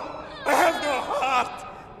 No! I have no heart!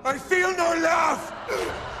 I feel no love!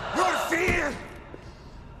 Nor fear!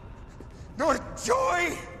 Nor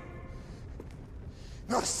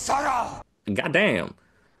damn.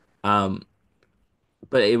 Um,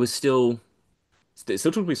 but it was it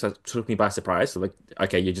still took me by surprise. So like,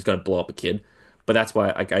 okay, you're just gonna blow up a kid, but that's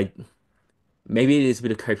why like I maybe it is a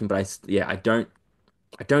bit of coping, but yeah, I don't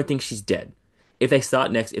think she's dead. If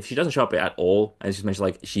she doesn't show up at all and just mention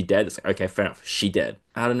like she dead, it's like okay, fair enough, she dead.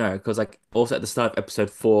 I don't know because like also at the start of episode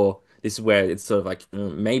 4, this is where it's sort of like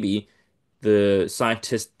maybe the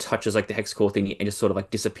scientist touches like the hex core thing and just sort of like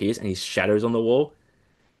disappears and his shadows on the wall.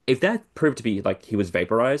 If that proved to be like he was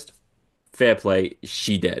vaporized, fair play,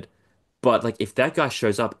 she dead. But like if that guy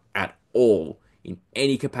shows up at all in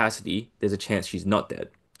any capacity, there's a chance she's not dead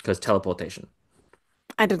because teleportation.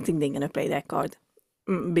 I don't think they're going to play that card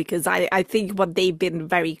because I think what they've been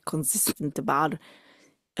very consistent about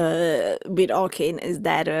with Arcane is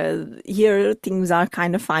that here things are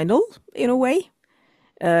kind of final in a way.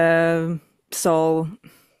 So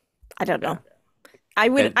I don't know.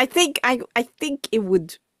 I think it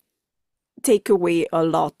would take away a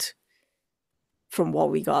lot from what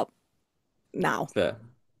we got now. Fair.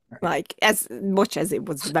 Like as much as it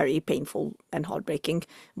was very painful and heartbreaking,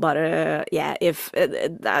 but yeah, if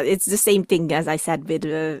it's the same thing as I said with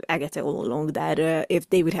Agatha all along, that if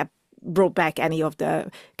they would have brought back any of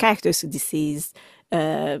the characters who deceased,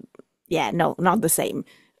 yeah, no, not the same.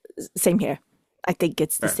 Same here. I think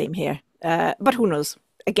it's the same here. But who knows?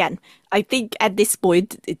 Again, I think at this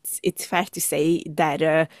point it's fair to say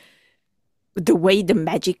that the way the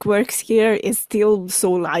magic works here is still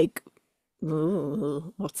so like.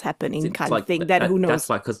 Ooh, what's happening It's kind like of thing that who knows. That's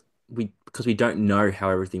like because we don't know how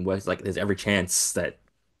everything works. Like there's every chance that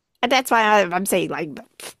And that's why I'm saying like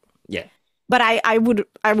yeah. But I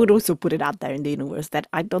would also put it out there in the universe that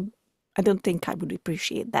I don't think I would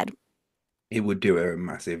appreciate that. It would do her a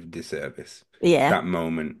massive disservice. Yeah. That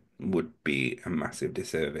moment would be a massive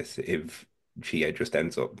disservice if she just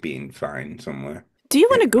ends up being fine somewhere. Do you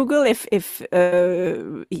want to Google if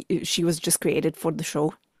she was just created for the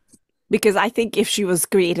show? Because I think if she was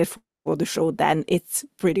created for the show, then it's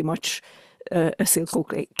pretty much a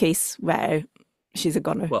Silco case where she's a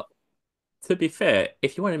goner. Well, to be fair,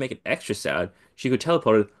 if you want to make it extra sad, she could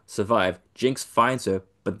teleport, survive. Jinx finds her,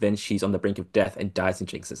 but then she's on the brink of death and dies in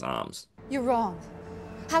Jinx's arms. You're wrong.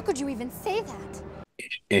 How could you even say that?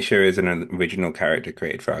 Isha is an original character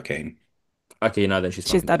created for Arcane. Okay, then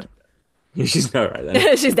she's dead. She's not right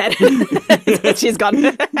then. She's dead. She's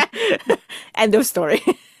gone. End of story.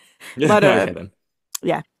 But okay, then.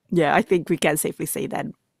 yeah, I think we can safely say that.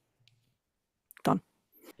 Done.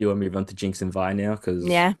 You want to move on to Jinx and Vi now? Because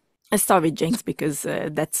yeah, let's start with Jinx because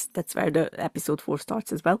that's where the episode 4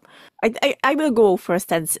 starts as well. I will go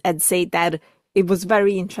first and say that it was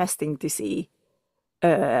very interesting to see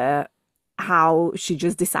how she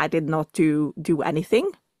just decided not to do anything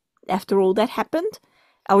after all that happened.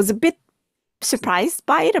 I was a bit surprised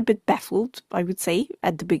by it, a bit baffled, I would say,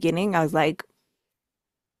 at the beginning. I was like,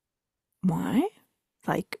 why?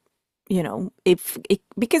 Like, you know,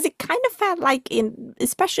 because it kind of felt like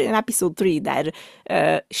especially in episode 3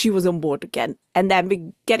 that she was on board again, and then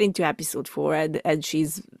we get into episode 4 and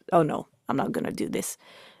she's, oh no, I'm not gonna do this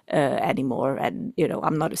anymore, and you know,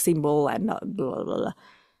 I'm not a symbol and not blah blah blah.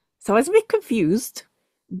 So I was a bit confused,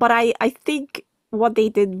 but I think what they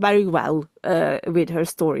did very well with her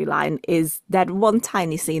storyline is that one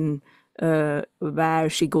tiny scene where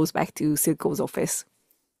she goes back to Silco's office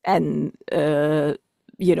and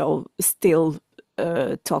you know, still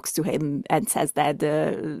talks to him and says that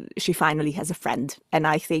she finally has a friend. And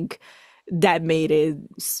I think that made it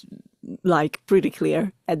like pretty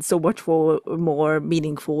clear and so much more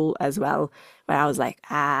meaningful as well, where I was like,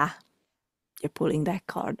 you're pulling that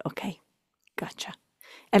card, okay, gotcha.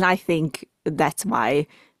 And I think that's why,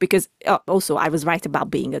 because also I was right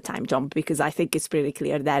about being a time jump, because I think it's pretty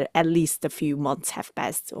clear that at least a few months have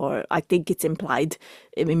passed, or I think it's implied,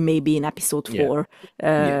 I mean, maybe in episode 4,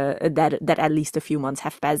 that at least a few months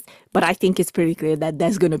have passed. But I think it's pretty clear that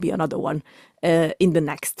there's going to be another one in the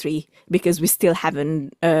next 3, because we still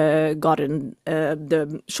haven't gotten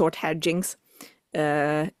the short hair Jinx,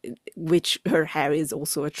 which her hair is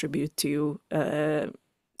also a tribute to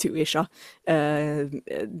Isha,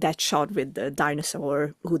 that shot with the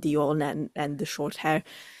dinosaur hoodie on and the short hair.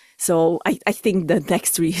 So I think the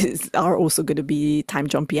next 3 are also going to be time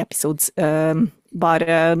jumpy episodes. But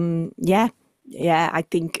yeah, I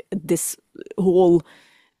think this whole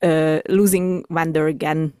losing Vander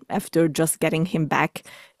again after just getting him back,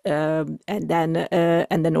 and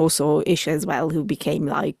then also Isha as well, who became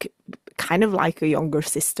like kind of like a younger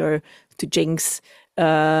sister to Jinx.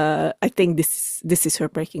 I think this is her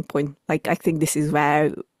breaking point. Like, I think this is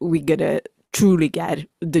where we're gonna truly get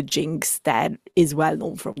the Jinx that is well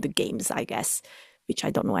known from the games, I guess, which I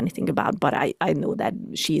don't know anything about, but I know that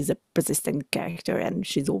she is a persistent character and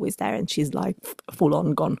she's always there and she's like full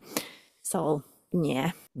on gone. So,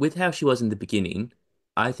 yeah. With how she was in the beginning,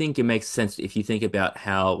 I think it makes sense if you think about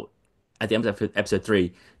how at the end of episode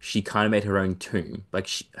 3, she kind of made her own tomb. Like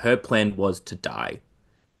her plan was to die.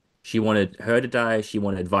 She wanted her to die, she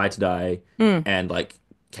wanted Vi to die, and like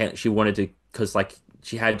she wanted to, because like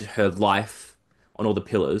she had her life on all the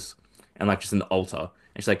pillars and like just an altar.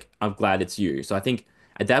 And she's like, I'm glad it's you. So I think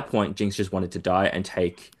at that point, Jinx just wanted to die and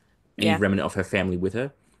take any remnant of her family with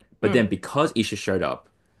her. But then because Isha showed up,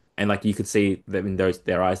 and like you could see them in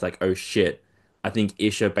their eyes, like, oh shit, I think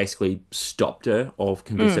Isha basically stopped her or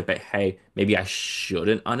convinced her, but hey, maybe I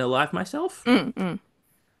shouldn't unalive myself.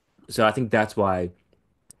 So I think that's why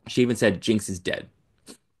she even said Jinx is dead.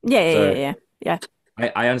 Yeah.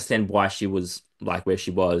 I understand why she was like where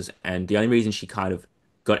she was, and the only reason she kind of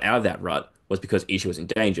got out of that rut was because Isha was in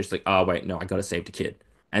danger. It's like, oh wait, no, I gotta save the kid.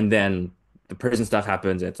 And then the prison stuff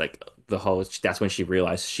happens, and it's like that's when she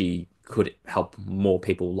realized she could help more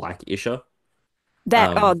people like Isha.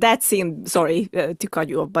 That scene, sorry to cut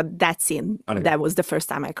you off, but that scene, that was the first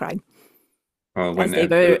time I cried. Oh,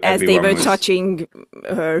 as they were touching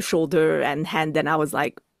her shoulder and hand, and I was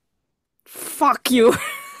like, fuck you.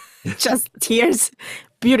 Just tears.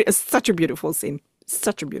 Such a beautiful scene.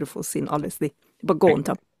 Such a beautiful scene, honestly. But go on,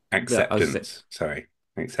 Tom. Acceptance. Sorry.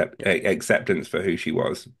 Acceptance for who she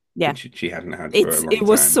was. Yeah. She hadn't had for a long time. It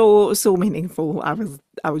was so meaningful. I was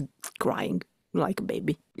crying like a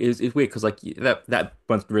baby. It's weird because like that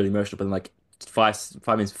one's really emotional, but then like five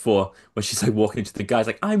minutes before, when she's like walking into the guy's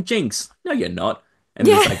like, I'm Jinx. No, you're not. And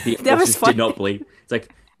then like the officers did not believe. It's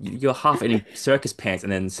like, you're half in circus pants,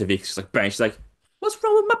 and then Savika's just like, bang, she's like, what's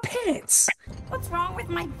wrong with my pants? What's wrong with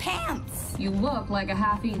my pants? You look like a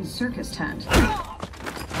half-eaten circus tent.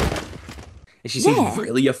 And she seemed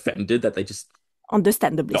really offended that they just...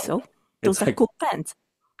 Understandably so. Those are cool pants.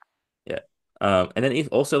 Yeah. And then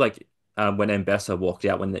also like when Ambessa walked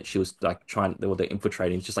out, when she was like they're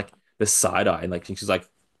infiltrating, it's just like the side eye, and like she's like,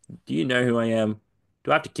 do you know who I am?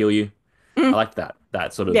 Do I have to kill you? I like that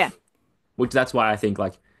sort of... Yeah. Which that's why I think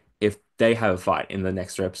like if they have a fight in the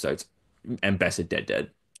next 3 episodes, Ambessa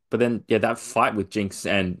dead. But then that fight with Jinx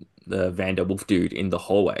and the Vander Wolf dude in the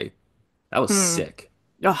hallway, that was sick.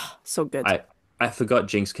 Oh, so good. I forgot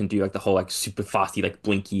Jinx can do like the whole like super fasty, like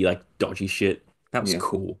blinky, like dodgy shit. That was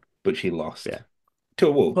cool. But she lost. Yeah. To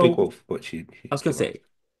a wolf, big wolf, but she I was gonna say,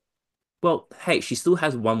 well, hey, she still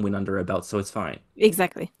has 1 win under her belt, so it's fine.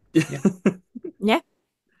 Exactly. Yeah. Yeah.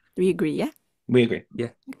 We agree, yeah? We agree. Yeah.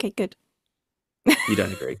 Okay, good. You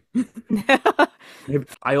don't agree.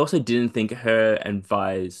 I also didn't think her and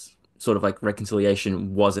Vi's sort of like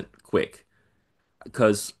reconciliation wasn't quick,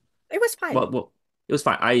 because it was fine. Well, it was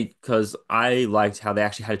fine. Because I liked how they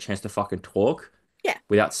actually had a chance to fucking talk. Yeah.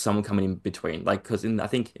 Without someone coming in between. Like, because I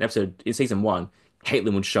think in season 1,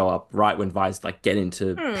 Caitlyn would show up right when Vi's like get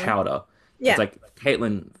into powder. Yeah. It's like,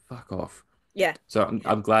 Caitlyn, fuck off. Yeah. So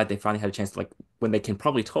I'm glad they finally had a chance to, like, when they can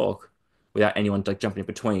probably talk without anyone like jumping in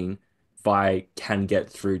between, Vi can get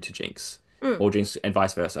through to Jinx, or Jinx and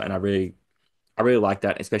vice versa. And I really like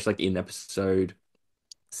that, especially like in episode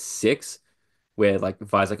 6, where like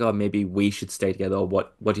Vi's like, oh, maybe we should stay together, or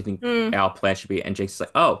what do you think our plan should be? And Jinx is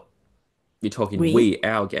like, oh, you're talking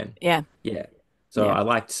our again. Yeah. So I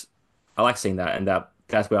liked seeing that, and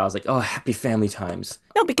that's where I was like, oh, happy family times.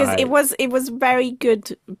 No, because it was very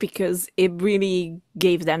good, because it really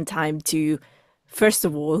gave them time to, first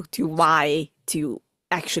of all, to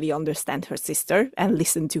actually understand her sister and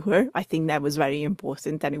listen to her. I think that was very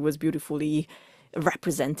important, and it was beautifully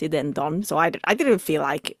represented and done. So I didn't feel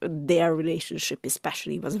like their relationship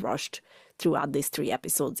especially was rushed throughout these 3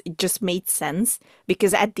 episodes. It just made sense,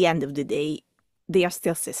 because at the end of the day, they are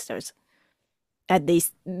still sisters, and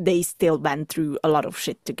they still went through a lot of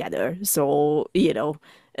shit together. So, you know,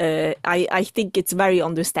 I think it's very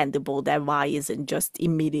understandable that Vi isn't just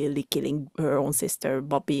immediately killing her own sister,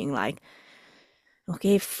 but being like,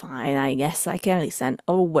 okay, fine, I guess I can listen.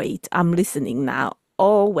 Oh, wait, I'm listening now.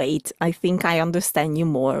 Oh, wait, I think I understand you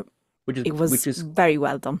more. It was very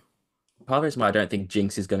well done. Part of the reason why I don't think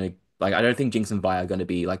Jinx is going to, like, I don't think Jinx and Vi are going to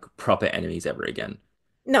be, like, proper enemies ever again.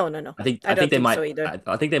 No. I think don't they think might, so either.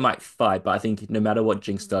 I think they might fight, but I think no matter what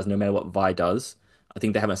Jinx does, no matter what Vi does, I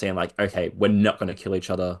think they haven't saying, like, okay, we're not going to kill each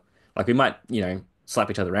other. Like, we might, you know, slap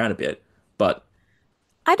each other around a bit, but...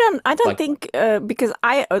 I don't like, think, because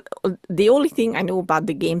the only thing I know about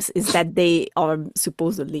the games is that they are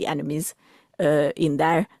supposedly enemies in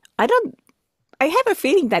there. I have a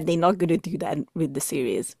feeling that they're not going to do that with the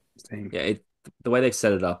series. Yeah, the way they've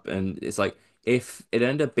set it up, and it's like, if it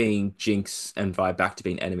ended up being Jinx and Vi back to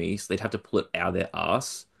being enemies, they'd have to pull it out of their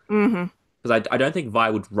ass. Mm-hmm. Because I don't think Vi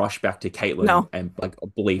would rush back to Caitlyn No, and like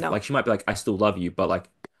believe no. like she might be like, I still love you, but like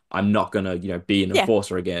I'm not gonna, be an Yeah,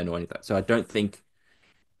 enforcer again or anything. So I don't think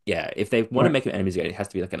if they want to Why, make them enemies again, it has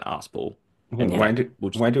to be like an ass ball. And yeah. why then do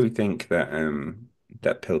we'll just why do we think that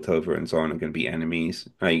that Piltover and Zaun are going to be enemies?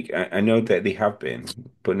 Like I know that they have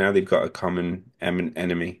been, but now they've got a common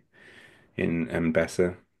enemy in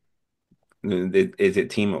Ambessa. Is it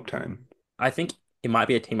team up time? I think it might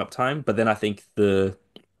be a team up time, but then I think the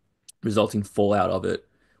resulting fallout of it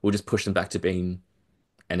will just push them back to being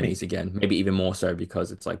enemies again. Maybe even more so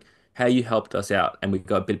because it's like, hey, you helped us out and we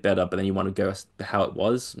got a bit better, but then you want to go how it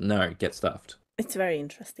was? No, get stuffed. It's very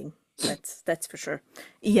interesting. That's for sure.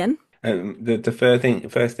 Ian? The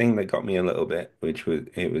first thing that got me a little bit, which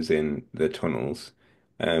was in the tunnels,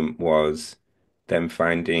 was them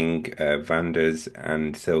finding Vanda's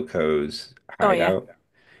and Silco's Oh yeah, hideout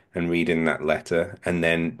and reading that letter, and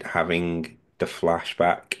then having the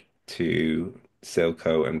flashback to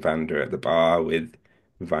Silco and Vanda at the bar with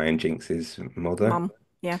Vi and Jinx's mother. mom.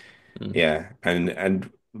 Yeah. Mm. Yeah,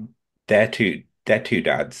 and they're two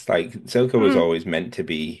dads. Like Silco was Mm, always meant to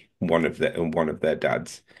be one of their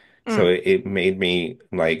dads. So mm. it made me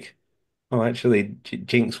like, oh, actually,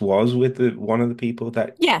 Jinx was with one of the people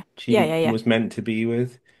that Yeah, yeah, she yeah, yeah, was meant to be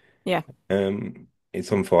with. yeah.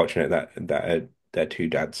 It's unfortunate that their two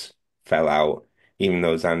dads fell out, even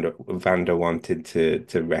though Vanda wanted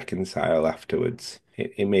to reconcile afterwards.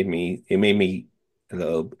 It made me a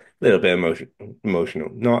little bit emotional.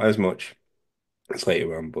 Not as much as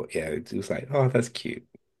later on, but yeah, it was like, oh, that's cute.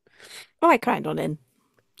 Oh, I cried on it,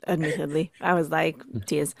 admittedly. I was like,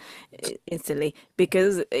 tears instantly.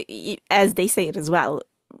 Because, as they say it as well,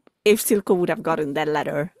 if Silco would have gotten that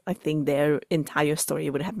letter, I think their entire story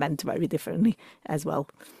would have meant very differently as well.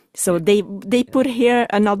 So Yeah, they put here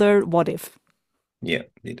another what if, yeah,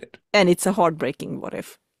 they did. and it's a heartbreaking what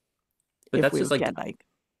But if that's we just like get like,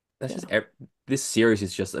 that's you just know, this series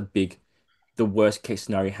is just the worst case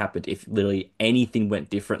scenario happened if literally anything went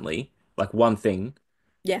differently, like one thing,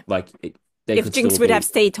 yeah. like they If could still Jinx would have be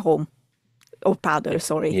stayed home, or Powder, yeah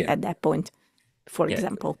sorry, Yeah, at that point, for yeah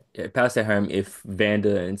example. Palace at home if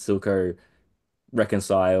Vanda and Silco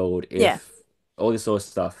reconciled, Yeah. if all this sort of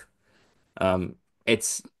stuff.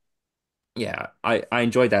 It's I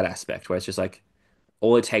enjoy that aspect where it's just like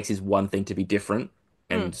all it takes is one thing to be different,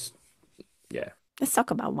 Mm. and yeah, Let's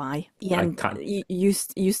talk about why. I And can't.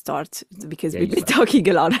 you start because Yeah, we've you been start. talking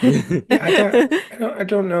a lot. yeah. I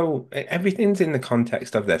don't know. Everything's in the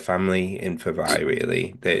context of their family in Favai,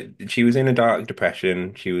 really. She was in a dark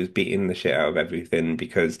depression. She was beating the shit out of everything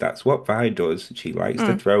because that's what Vi does. She likes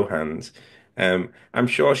to Mm, throw hands. I'm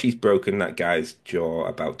sure she's broken that guy's jaw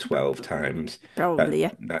about 12 times. That probably,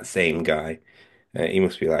 yeah. that same guy. He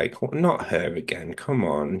must be like, "Oh, not her again. Come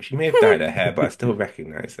on. She may have dyed her hair, but I still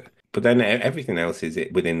recognize her." But then everything else is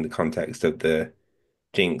within the context of the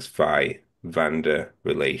Jinx Vi Vanda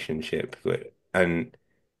relationship. And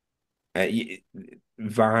uh, y-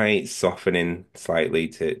 Vi softening slightly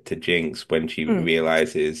to Jinx when she Mm,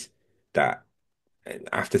 realizes that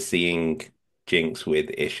after seeing Jinx with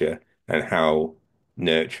Isha and how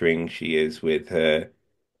nurturing she is with her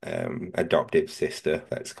adoptive sister,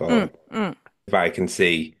 let's call mm, her. mm. If I can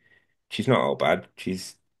see she's not all bad.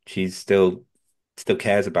 She's still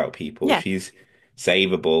cares about people. Yeah. She's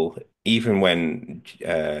savable, even when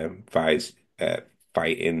Vi's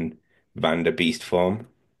fighting Vanda Beast form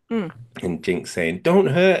Mm. and Jinx saying, "Don't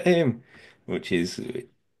hurt him," which is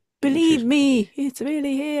which Believe is me, it's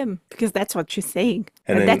really him. Because that's what she's saying.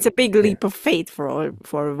 and And that's a then big yeah, leap of faith for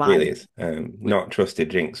really Vi. is. Not trusted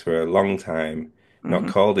Jinx for a long time. Not Mm-hmm.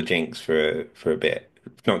 called a Jinx for a bit.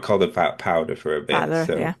 Not called a fat powder for a bit. Father,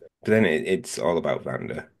 So, yeah. but then it's all about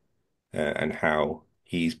Vanda. And how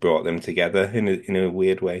he's brought them together in a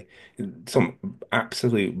weird way. Some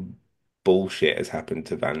absolute bullshit has happened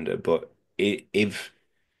to Vanda, but if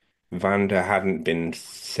Vanda hadn't been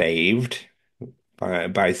saved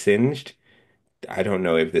by Singed, I don't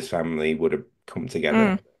know if this family would have come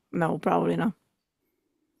together. Mm. No, probably not.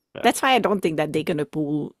 Yeah. That's why I don't think that they're gonna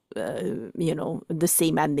pull, the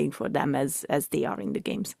same ending for them as they are in the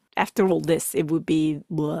games. After all this, it would be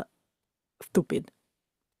stupid.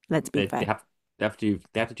 Let's be They fair. have they have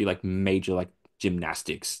to do like major like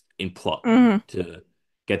gymnastics in plot Hmm. to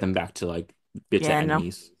get them back to like bitter Yeah, no,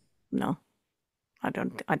 enemies. no,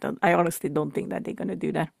 I honestly don't think that they're gonna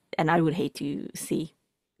do that. And I would hate to see,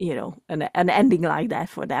 an ending like that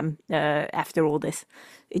for them. After all this,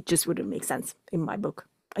 it just wouldn't make sense in my book.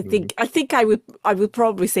 I think I would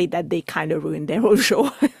probably say that they kind of ruined their whole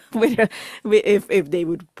show. if they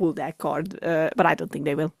would pull that card, but I don't think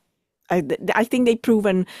they will. I think they've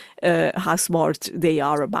proven how smart they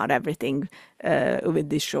are about everything with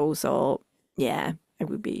this show. So yeah, I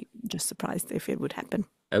would be just surprised if it would happen.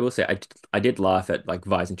 I will say I did laugh at like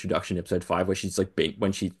Vi's introduction episode 5 where she's like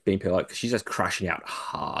when she's being like she's just crashing out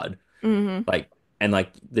hard. Like and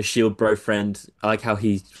like the Shield bro friend, I like how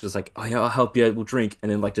he's just like, oh yeah, I'll help you, we'll drink,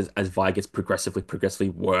 and then like just as Vi gets progressively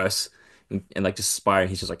worse and like just Spire,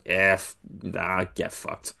 he's just like, nah, get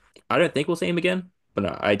fucked. I don't think we'll see him again, but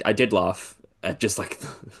no, I did laugh at just like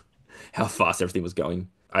how fast everything was going.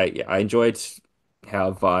 I enjoyed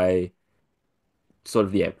how Vi sort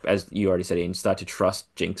of, yeah, as you already said, Ian, start to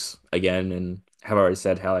trust Jinx again, and have already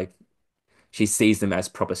said how like she sees them as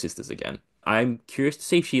proper sisters again. I'm curious to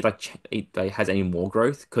see if she like has any more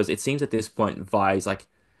growth, because it seems at this point Vi's like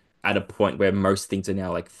at a point where most things are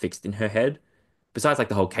now like fixed in her head. Besides like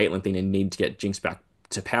the whole Caitlyn thing and need to get Jinx back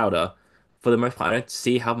to powder, for the most part, I don't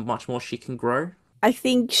see how much more she can grow. I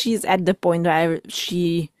think she's at the point where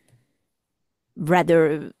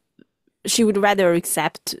rather she would rather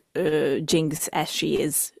accept Jinx as she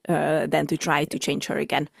is than to try to change her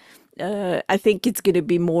again. I think it's going to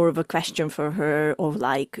be more of a question for her of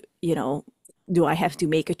like, you know, do I have to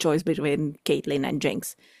make a choice between Caitlyn and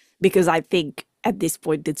Jinx? Because I think at this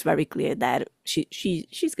point it's very clear that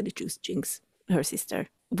she's going to choose Jinx, her sister.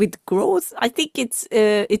 With growth, I think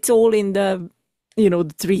it's all in the, you know,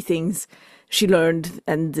 the three things she learned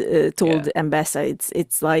and told Ambessa.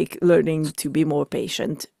 It's like learning to be more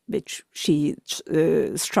patient, which she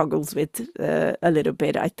struggles with a little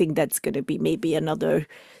bit. I think that's going to be maybe another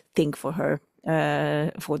thing for her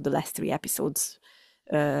for the last 3 episodes.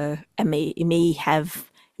 And it may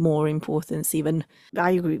have more importance even.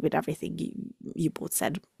 I agree with everything you both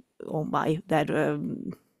said on my that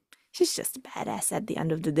she's just a badass at the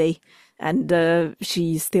end of the day. And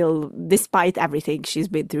she still, despite everything she's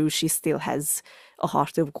been through, she still has a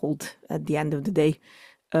heart of gold at the end of the day.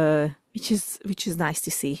 Which is nice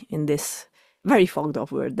to see in this very fogged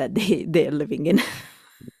up world that they're living in.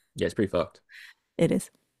 Yeah, it's pretty fucked. It is.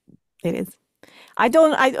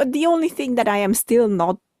 The only thing that I am still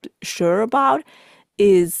not sure about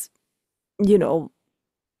is, you know,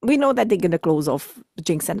 we know that they're gonna close off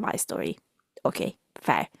Jinx and Vi story. Okay,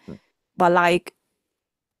 fair. But like,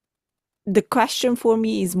 the question for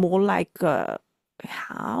me is more like,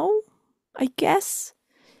 how? I guess.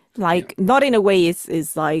 Like, not in a way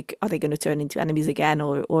is like, are they going to turn into enemies again,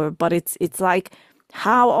 but it's like,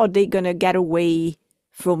 how are they going to get away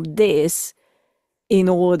from this in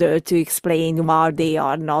order to explain why they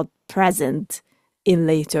are not present in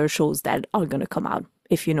later shows that are going to come out,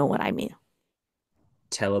 if you know what I mean.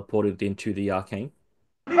 Teleported into the Arcane.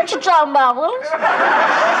 What you talking about, Willis?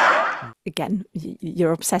 Again,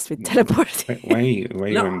 you're obsessed with teleporting. Why are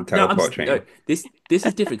you on teleport train? This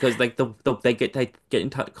is different because like they get in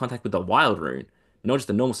contact with the wild rune, not just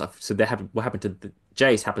the normal stuff. So what happened to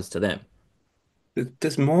Jace happens to them.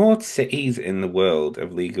 There's more cities in the world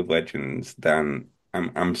of League of Legends than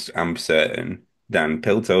I'm certain than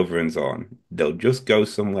Piltover and Zaun. They'll just go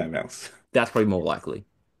somewhere else. That's probably more likely.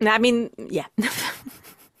 I mean, yeah.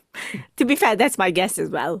 To be fair, that's my guess as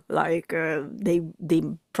well. Like they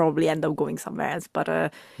probably end up going somewhere else,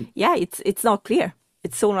 but yeah, it's not clear.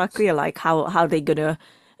 It's so not clear, like how they gonna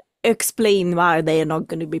explain why they are not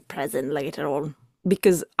gonna be present later on.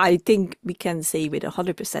 Because I think we can say with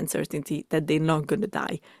 100% certainty that they're not gonna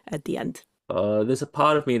die at the end. There's a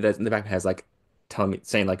part of me that in the back has like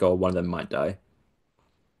saying like, oh, one of them might die.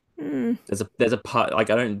 There's a part like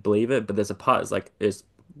I don't believe it, but there's a part that's like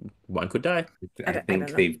one could die. I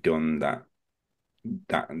think they've done that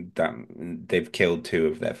they've killed 2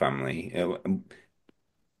 of their family.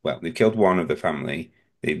 Well, they've killed 1 of the family.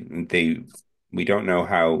 We don't know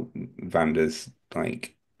how Vanda's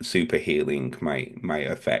like super healing might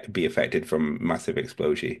be affected from massive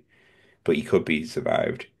explosion, but he could be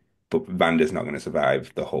survived. But Vanda's not going to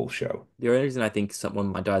survive the whole show. The only reason I think someone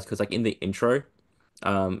might die is because like in the intro,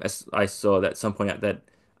 as I saw that some point out that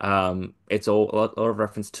it's all a lot of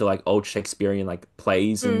reference to like old Shakespearean like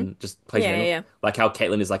plays and just plays in general. Like how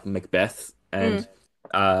Caitlyn is like Macbeth and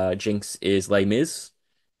Jinx is Les Mis,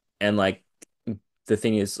 and like the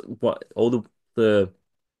thing is what all the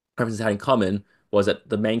references had in common was that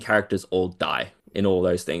the main characters all die in all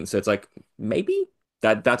those things. So it's like maybe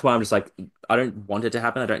that's why I'm just like I don't want it to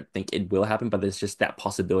happen. I don't think it will happen, but there's just that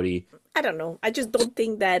possibility. I don't know. I just don't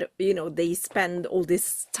think that, you know, they spend all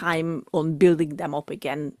this time on building them up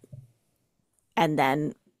again and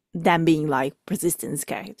then them being like persistence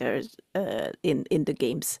characters in the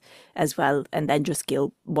games as well, and then just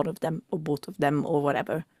kill one of them or both of them or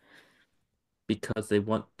whatever. because they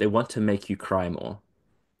want to make you cry more.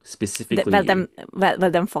 Specifically Well, you.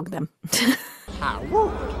 then fuck them.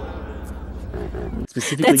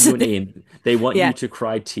 Specifically you and Ian. They want Yeah. you to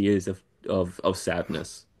cry tears of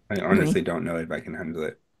sadness. I honestly don't know if I can handle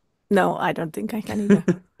it. No, I don't think I can either.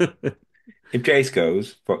 If Jace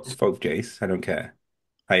goes, fuck Jace. I don't care.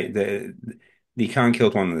 You can't kill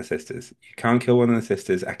one of the sisters. You can't kill one of the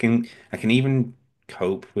sisters. I can even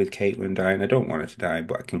cope with Caitlyn dying. I don't want her to die,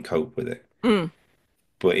 but I can cope with it. Mm.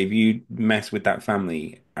 But if you mess with that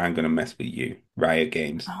family, I'm gonna mess with you. Riot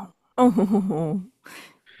Games. Oh.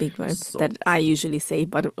 Big words that I usually say,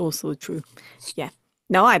 but also true. Yeah.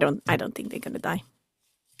 No, I don't think they're gonna die.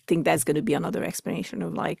 I think there's gonna be another explanation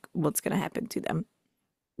of like what's gonna happen to them.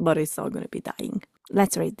 But it's all gonna be dying.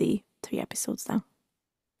 Let's rate the 3 episodes now.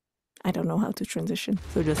 I don't know how to transition,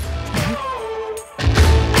 so just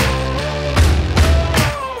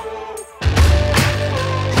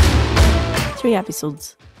 3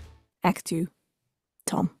 episodes. Act 2.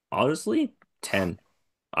 Tom. Honestly, 10.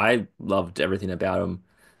 I loved everything about them.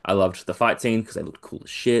 I loved the fight scene because they looked cool as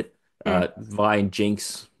shit. Vi and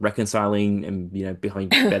Jinx reconciling and becoming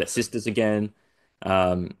better sisters again.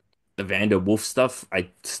 The Vander wolf stuff. I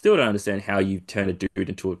still don't understand how you turn a dude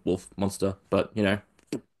into a wolf monster, but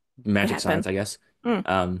magic science, I guess.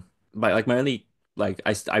 But like my only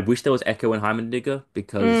I wish there was Echo and Heimendinger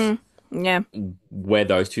because Yeah. where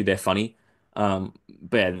those two, they're funny. But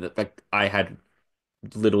yeah, like I had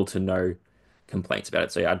little to no complaints about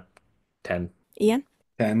it. So yeah, 10. Ian?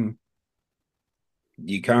 10.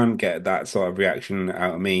 You can't get that sort of reaction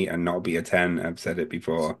out of me and not be a 10. I've said it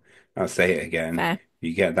before. I'll say it again. Fair.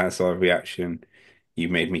 You get that sort of reaction. You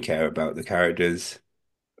made me care about the characters.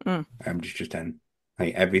 I'm just a 10.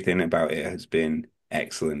 Like everything about it has been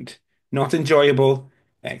excellent. Not enjoyable,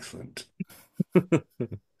 excellent.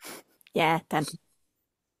 Yeah, 10.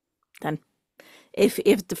 10.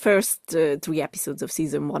 If the first 3 episodes of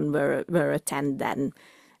season 1 were a 10, then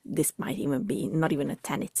this might even be not even a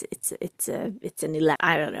 10. It's an 11.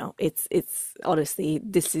 I don't know. It's honestly,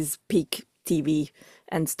 this is peak TV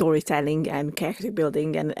and storytelling and character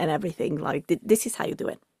building and everything. Like this is how you do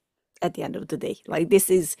it at the end of the day. Like this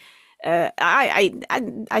is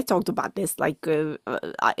I talked about this, like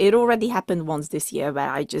it already happened once this year where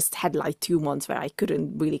I just had like 2 months where I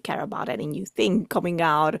couldn't really care about any new thing coming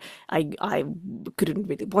out. I couldn't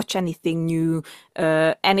really watch anything new,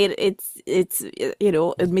 and it's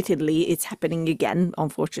admittedly it's happening again,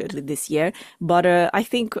 unfortunately, this year. But I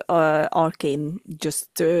think Arcane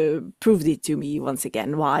just proved it to me once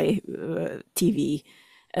again why TV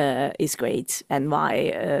is great and why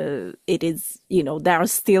it is, there are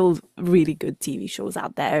still really good TV shows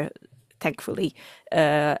out there, thankfully,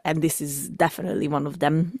 and this is definitely one of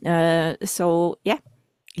them. So yeah,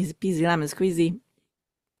 easy peasy lemon squeezy.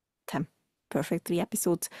 10. Perfect 3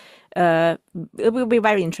 episodes. It will be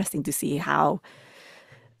very interesting to see how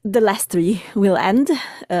the last 3 will end.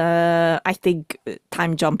 I think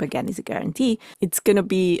time jump again is a guarantee. It's gonna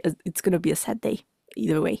be a sad day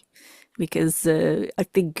either way, because I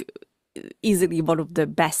think easily one of the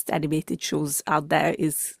best animated shows out there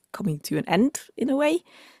is coming to an end in a way.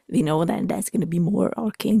 Then there's going to be more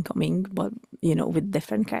Arcane coming, but, with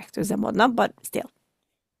different characters and whatnot, but still,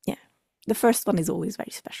 yeah. The first one is always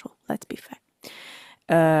very special, let's be fair.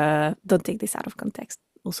 Don't take this out of context,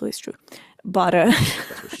 also is true. But, That's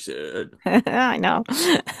what she said. I know.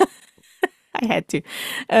 I had to.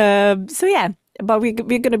 So yeah, but we're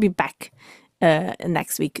going to be back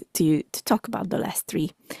next week to talk about the last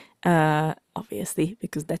 3, obviously,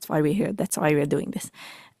 because that's why we're here. That's why we're doing this.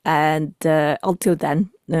 And until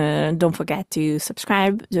then, don't forget to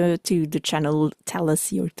subscribe to the channel. Tell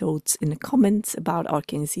us your thoughts in the comments about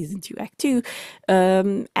Arcane Season 2 Act 2.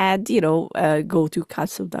 And, go to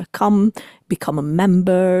castle.com, become a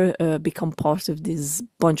member, become part of this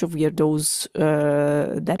bunch of weirdos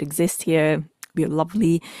that exist here. We're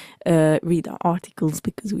lovely. Read our articles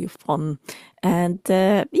because we're fun. And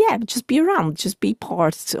just be around. Just be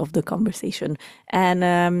part of the conversation.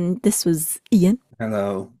 And this was Ian.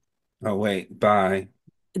 Hello. Oh, wait. Bye.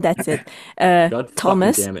 That's it. God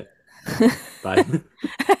Thomas. damn it. Bye.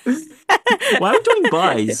 Why are we doing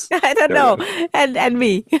buys? I don't know. And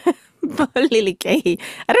me. Lily Kay.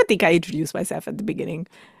 I don't think I introduced myself at the beginning.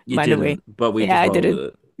 By the way. But we I just didn't. with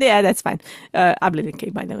it. Yeah, that's fine. I'm Lily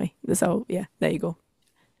Kay, by the way. So yeah, there you go.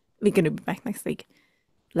 We're gonna be back next week.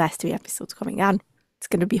 Last 3 episodes coming out. It's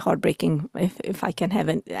gonna be heartbreaking. If I can have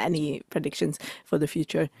any predictions for the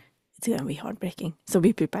future, it's gonna be heartbreaking. So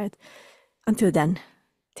be prepared. Until then,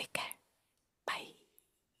 take care. Bye.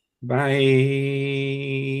 Bye.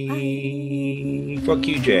 Fuck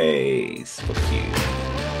you, Jace. Fuck you.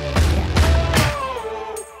 Yeah.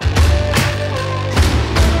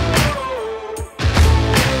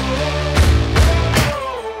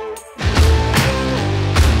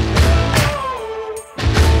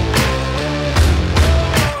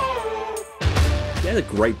 has a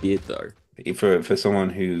great beard though. For someone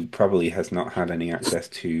who probably has not had any access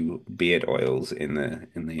to beard oils in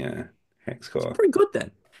the hex core, Pretty good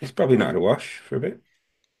then. it's probably not had a wash for a bit.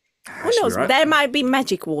 Who knows? Right. There might be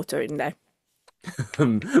magic water in there.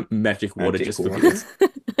 Magic water Magic just water. for beards.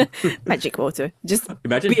 Magic water, just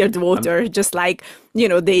Imagine- beard water, just like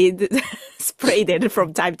they sprayed it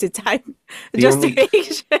from time to time, The just only- to make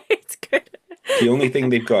sure it's good. The only thing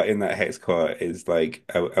they've got in that hex core is like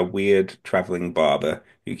a weird traveling barber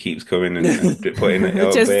who keeps coming and putting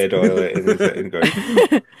Just- beard oil in and going.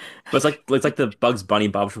 But it's like the Bugs Bunny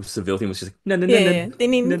barber from Seville thing, was just like no. Yeah.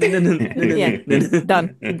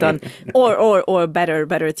 Done. Or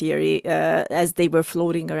better theory, as they were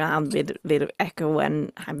floating around with Echo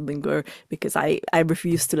and Hamburger, because I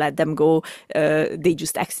refused to let them go. They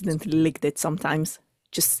just accidentally licked it sometimes,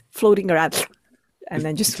 just floating around. And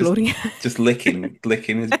then just floating, just licking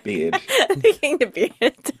his beard. licking the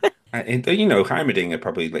beard. And, Heimerdinger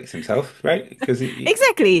probably licks himself, right? Because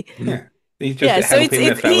Exactly. yeah, he's just helping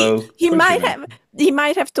the fellow. He might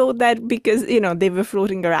countryman. have thought that because they were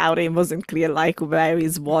floating around, it wasn't clear like where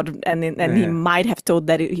is what, and he might have thought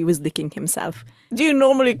that he was licking himself. Do you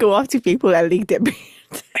normally go up to people and lick their beard?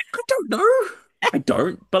 I don't know. I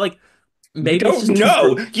don't. But like maybe You it's don't just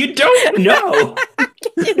know. You don't know.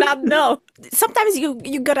 You not know. Sometimes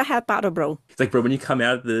you gotta help out, bro. It's like, bro, when you come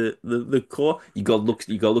out of the core, you gotta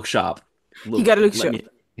look sharp. You gotta look let sharp.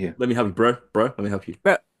 Me, let me help you, bro. Let me help you.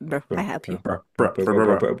 Bro, I help you. Bro.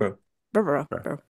 Bro.